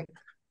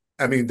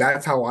 I mean,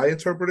 that's how I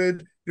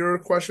interpreted your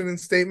question and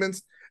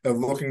statements of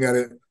looking at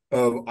it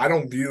I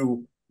don't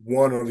view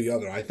one or the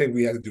other. I think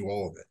we have to do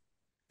all of it.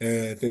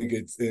 And I think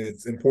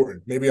it's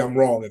important. Maybe I'm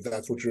wrong if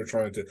that's what you're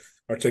trying to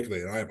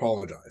articulate, and I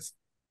apologize.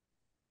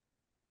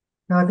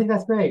 No, I think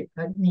that's great.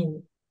 I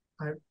mean,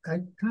 I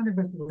kind of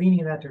am leaning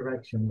in that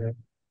direction, that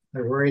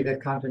I worry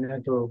that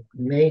Continental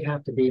may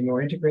have to be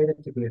more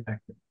integrated to be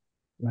effective.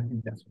 And I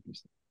think that's what you're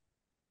saying.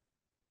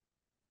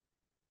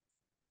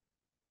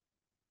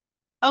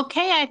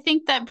 Okay, I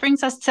think that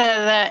brings us to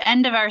the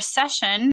end of our session.